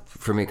positive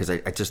for me because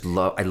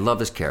I love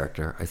this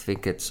character. I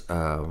think it's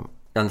on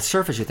the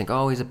surface you think,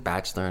 oh, he's a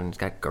bachelor and he's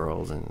got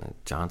girls and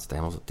John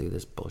Stamos will do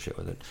this bullshit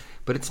with it.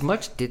 But it's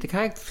the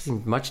guy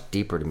seems much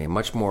deeper to me,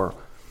 much more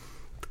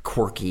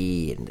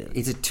quirky, and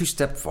he's a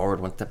 2-step forward,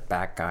 1-step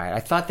back guy.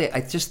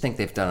 I just think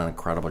they've done an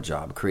incredible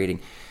job creating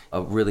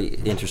a really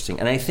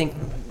interesting, and I think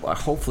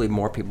hopefully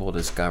more people will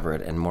discover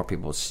it and more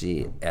people will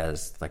see it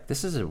as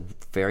this is a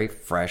very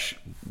fresh,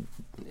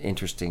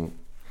 interesting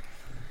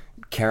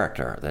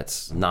character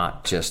that's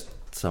not just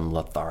some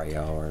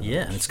Lothario and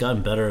it's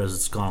gotten better as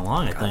it's gone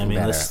along. I think.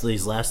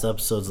 These last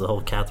episodes, the whole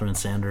Catherine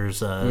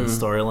Sanders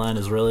storyline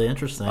is really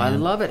interesting. I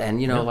love it,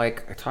 and I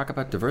talk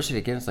about diversity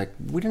again. It's like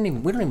we don't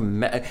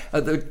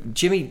even.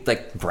 Jimmy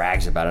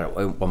brags about it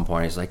at one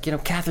point. He's like,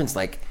 Catherine's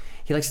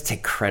he likes to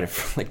take credit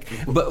for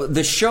but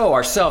the show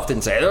ourselves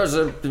didn't say there was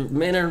a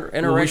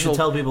interracial. Well, we should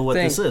tell people what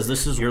this is.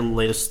 This is your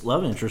latest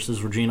love interest,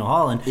 is Regina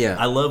Hall, and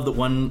I love that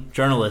one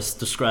journalist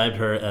described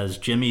her as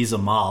Jimmy's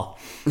Amal.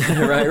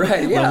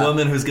 right, yeah. The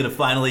woman who's going to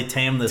finally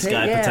tame this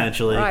guy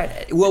potentially.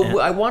 Right. Well,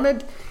 I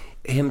wanted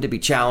him to be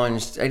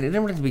challenged. I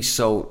didn't want it to be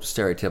so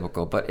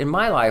stereotypical, but in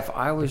my life,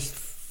 I always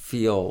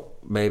feel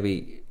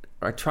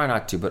I try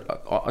not to,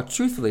 but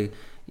truthfully,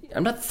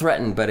 I'm not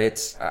threatened, but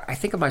I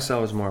think of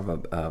myself as more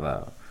of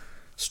a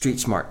street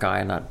smart guy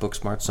and not book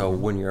smart. So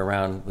when you're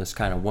around this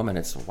kind of woman,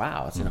 it's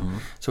wow.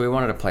 So we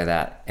wanted to play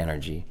that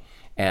energy.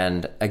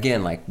 And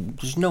again,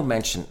 there's no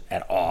mention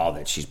at all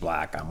that she's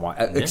black, I'm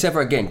white, except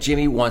for, again,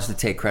 Jimmy wants to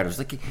take credit.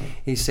 It's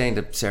he's saying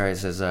to Sarah, he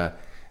says,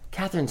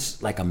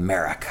 Catherine's like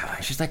America.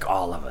 She's like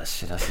all of us.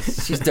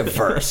 She's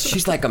diverse.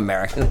 She's like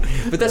America.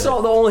 But that's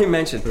all the only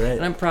mention. Right.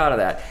 And I'm proud of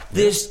that.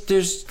 There's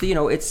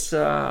it's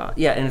and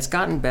it's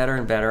gotten better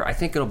and better. I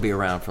think it'll be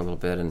around for a little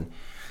bit. And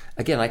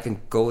again, I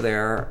can go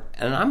there,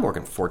 and I'm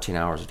working 14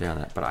 hours a day on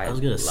that. But I was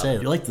going to say,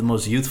 you're like the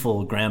most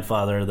youthful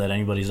grandfather that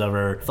anybody's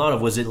ever thought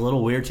of. Was it a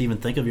little weird to even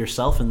think of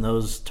yourself in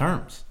those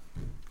terms?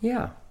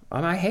 Yeah.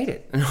 I hate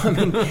it.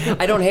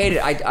 I don't hate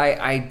it.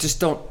 I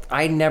just don't.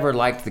 I never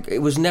liked it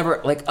was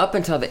never up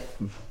until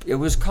it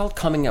was called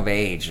Coming of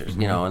Age,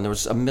 and there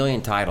was a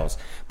million titles,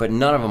 but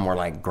none of them were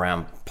like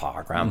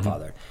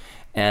grandfather.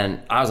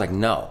 And I was like,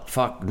 no,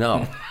 fuck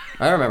no.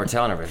 I remember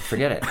telling everybody,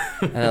 forget it.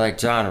 And they're like,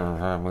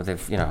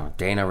 John,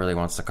 Dana really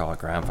wants to call it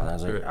grandfather. I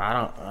was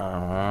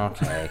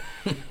like,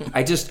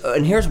 okay.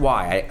 And here's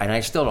why, and I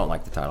still don't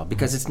like the title,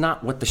 because it's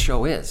not what the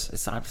show is.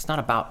 It's not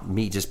about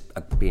me just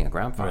being a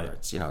grandfather.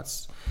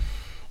 Right.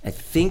 I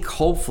think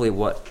hopefully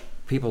what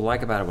people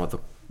like about it,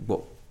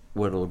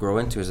 what it'll grow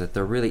into, is that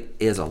there really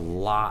is a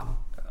lot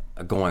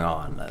going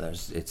on.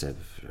 It's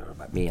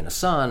about me and a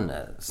son.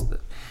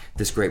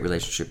 this great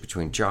relationship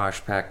between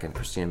Josh Peck and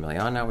Christina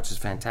Milian now, which is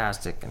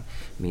fantastic, and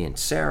me and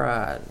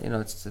Sarah. You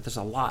know, there's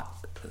a lot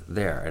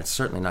there. It's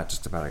certainly not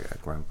just about a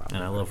grandpa.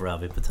 And I love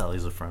Ravi Patel.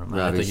 He's a friend of mine.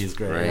 Ravi's I think he's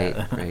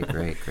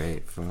great.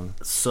 Great fun.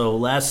 So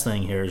last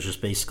thing here is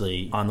just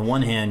basically, on the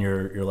one hand,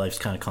 your life's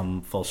kind of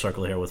come full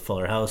circle here with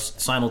Fuller House,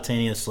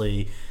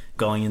 simultaneously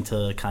going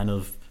into kind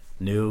of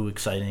new,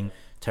 exciting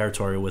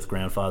territory with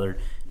Grandfather,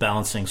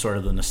 balancing sort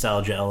of the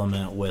nostalgia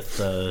element with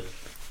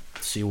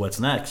see what's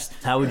next.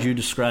 How would you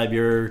describe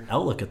your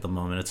outlook at the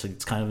moment?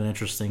 It's kind of an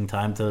interesting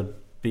time to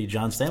be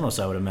John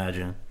Stamos, I would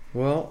imagine.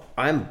 Well,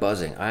 I'm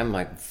buzzing. I'm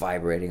like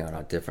vibrating on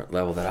a different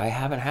level that I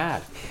haven't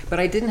had. But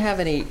I didn't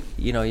have any,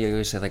 you know, you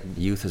always say like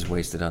youth is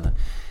wasted on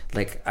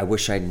like I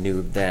wish I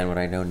knew then what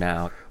I know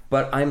now.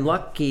 But I'm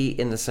lucky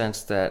in the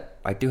sense that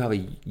I do have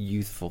a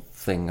youthful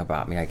thing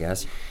about me, I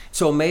guess.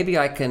 So maybe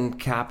I can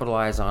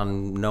capitalize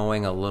on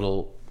knowing a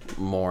little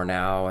more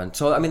now. And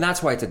so, I mean,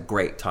 that's why it's a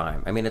great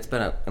time. I mean, it's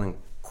been an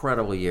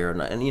incredible year.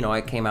 And, you know, I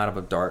came out of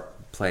a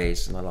dark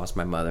place and I lost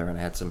my mother and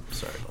I had some,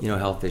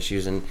 health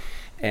issues. And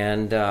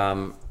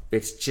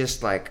it's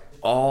just like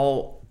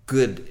all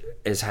good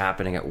is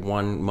happening at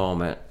one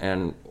moment,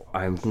 and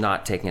I'm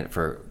not taking it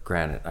for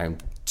granted. I'm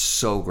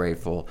so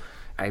grateful.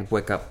 I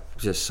wake up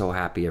just so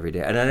happy every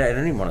day, and I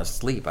don't even want to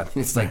sleep. I mean,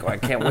 it's like, I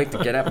can't wait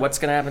to get up. What's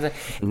going to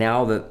happen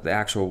now that the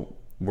actual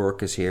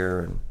work is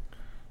here, and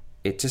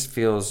it just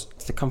feels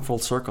to come full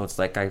circle. It's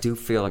like I do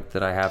feel like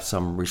that I have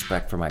some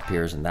respect for my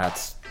peers, and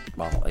that's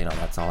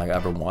that's all I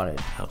ever wanted.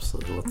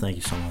 Absolutely. Well, thank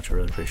you so much. I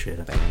really appreciate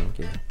it. Thank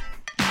you.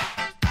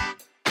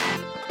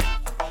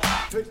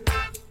 Hey.